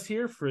joining us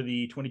here for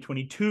the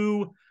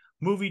 2022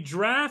 movie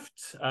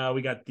draft.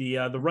 We got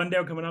the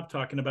rundown coming up,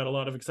 talking about a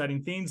lot of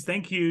exciting things.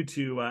 Thank you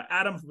to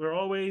Adam for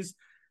always,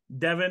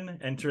 Devin,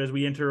 as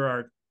we enter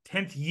our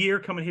 10th year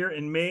coming here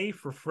in May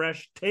for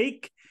Fresh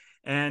Take,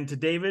 and to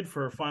David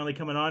for finally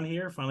coming on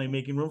here, finally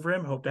making room for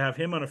him. Hope to have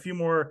him on a few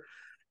more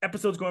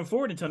episodes going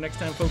forward. Until next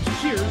time, folks,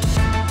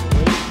 cheers.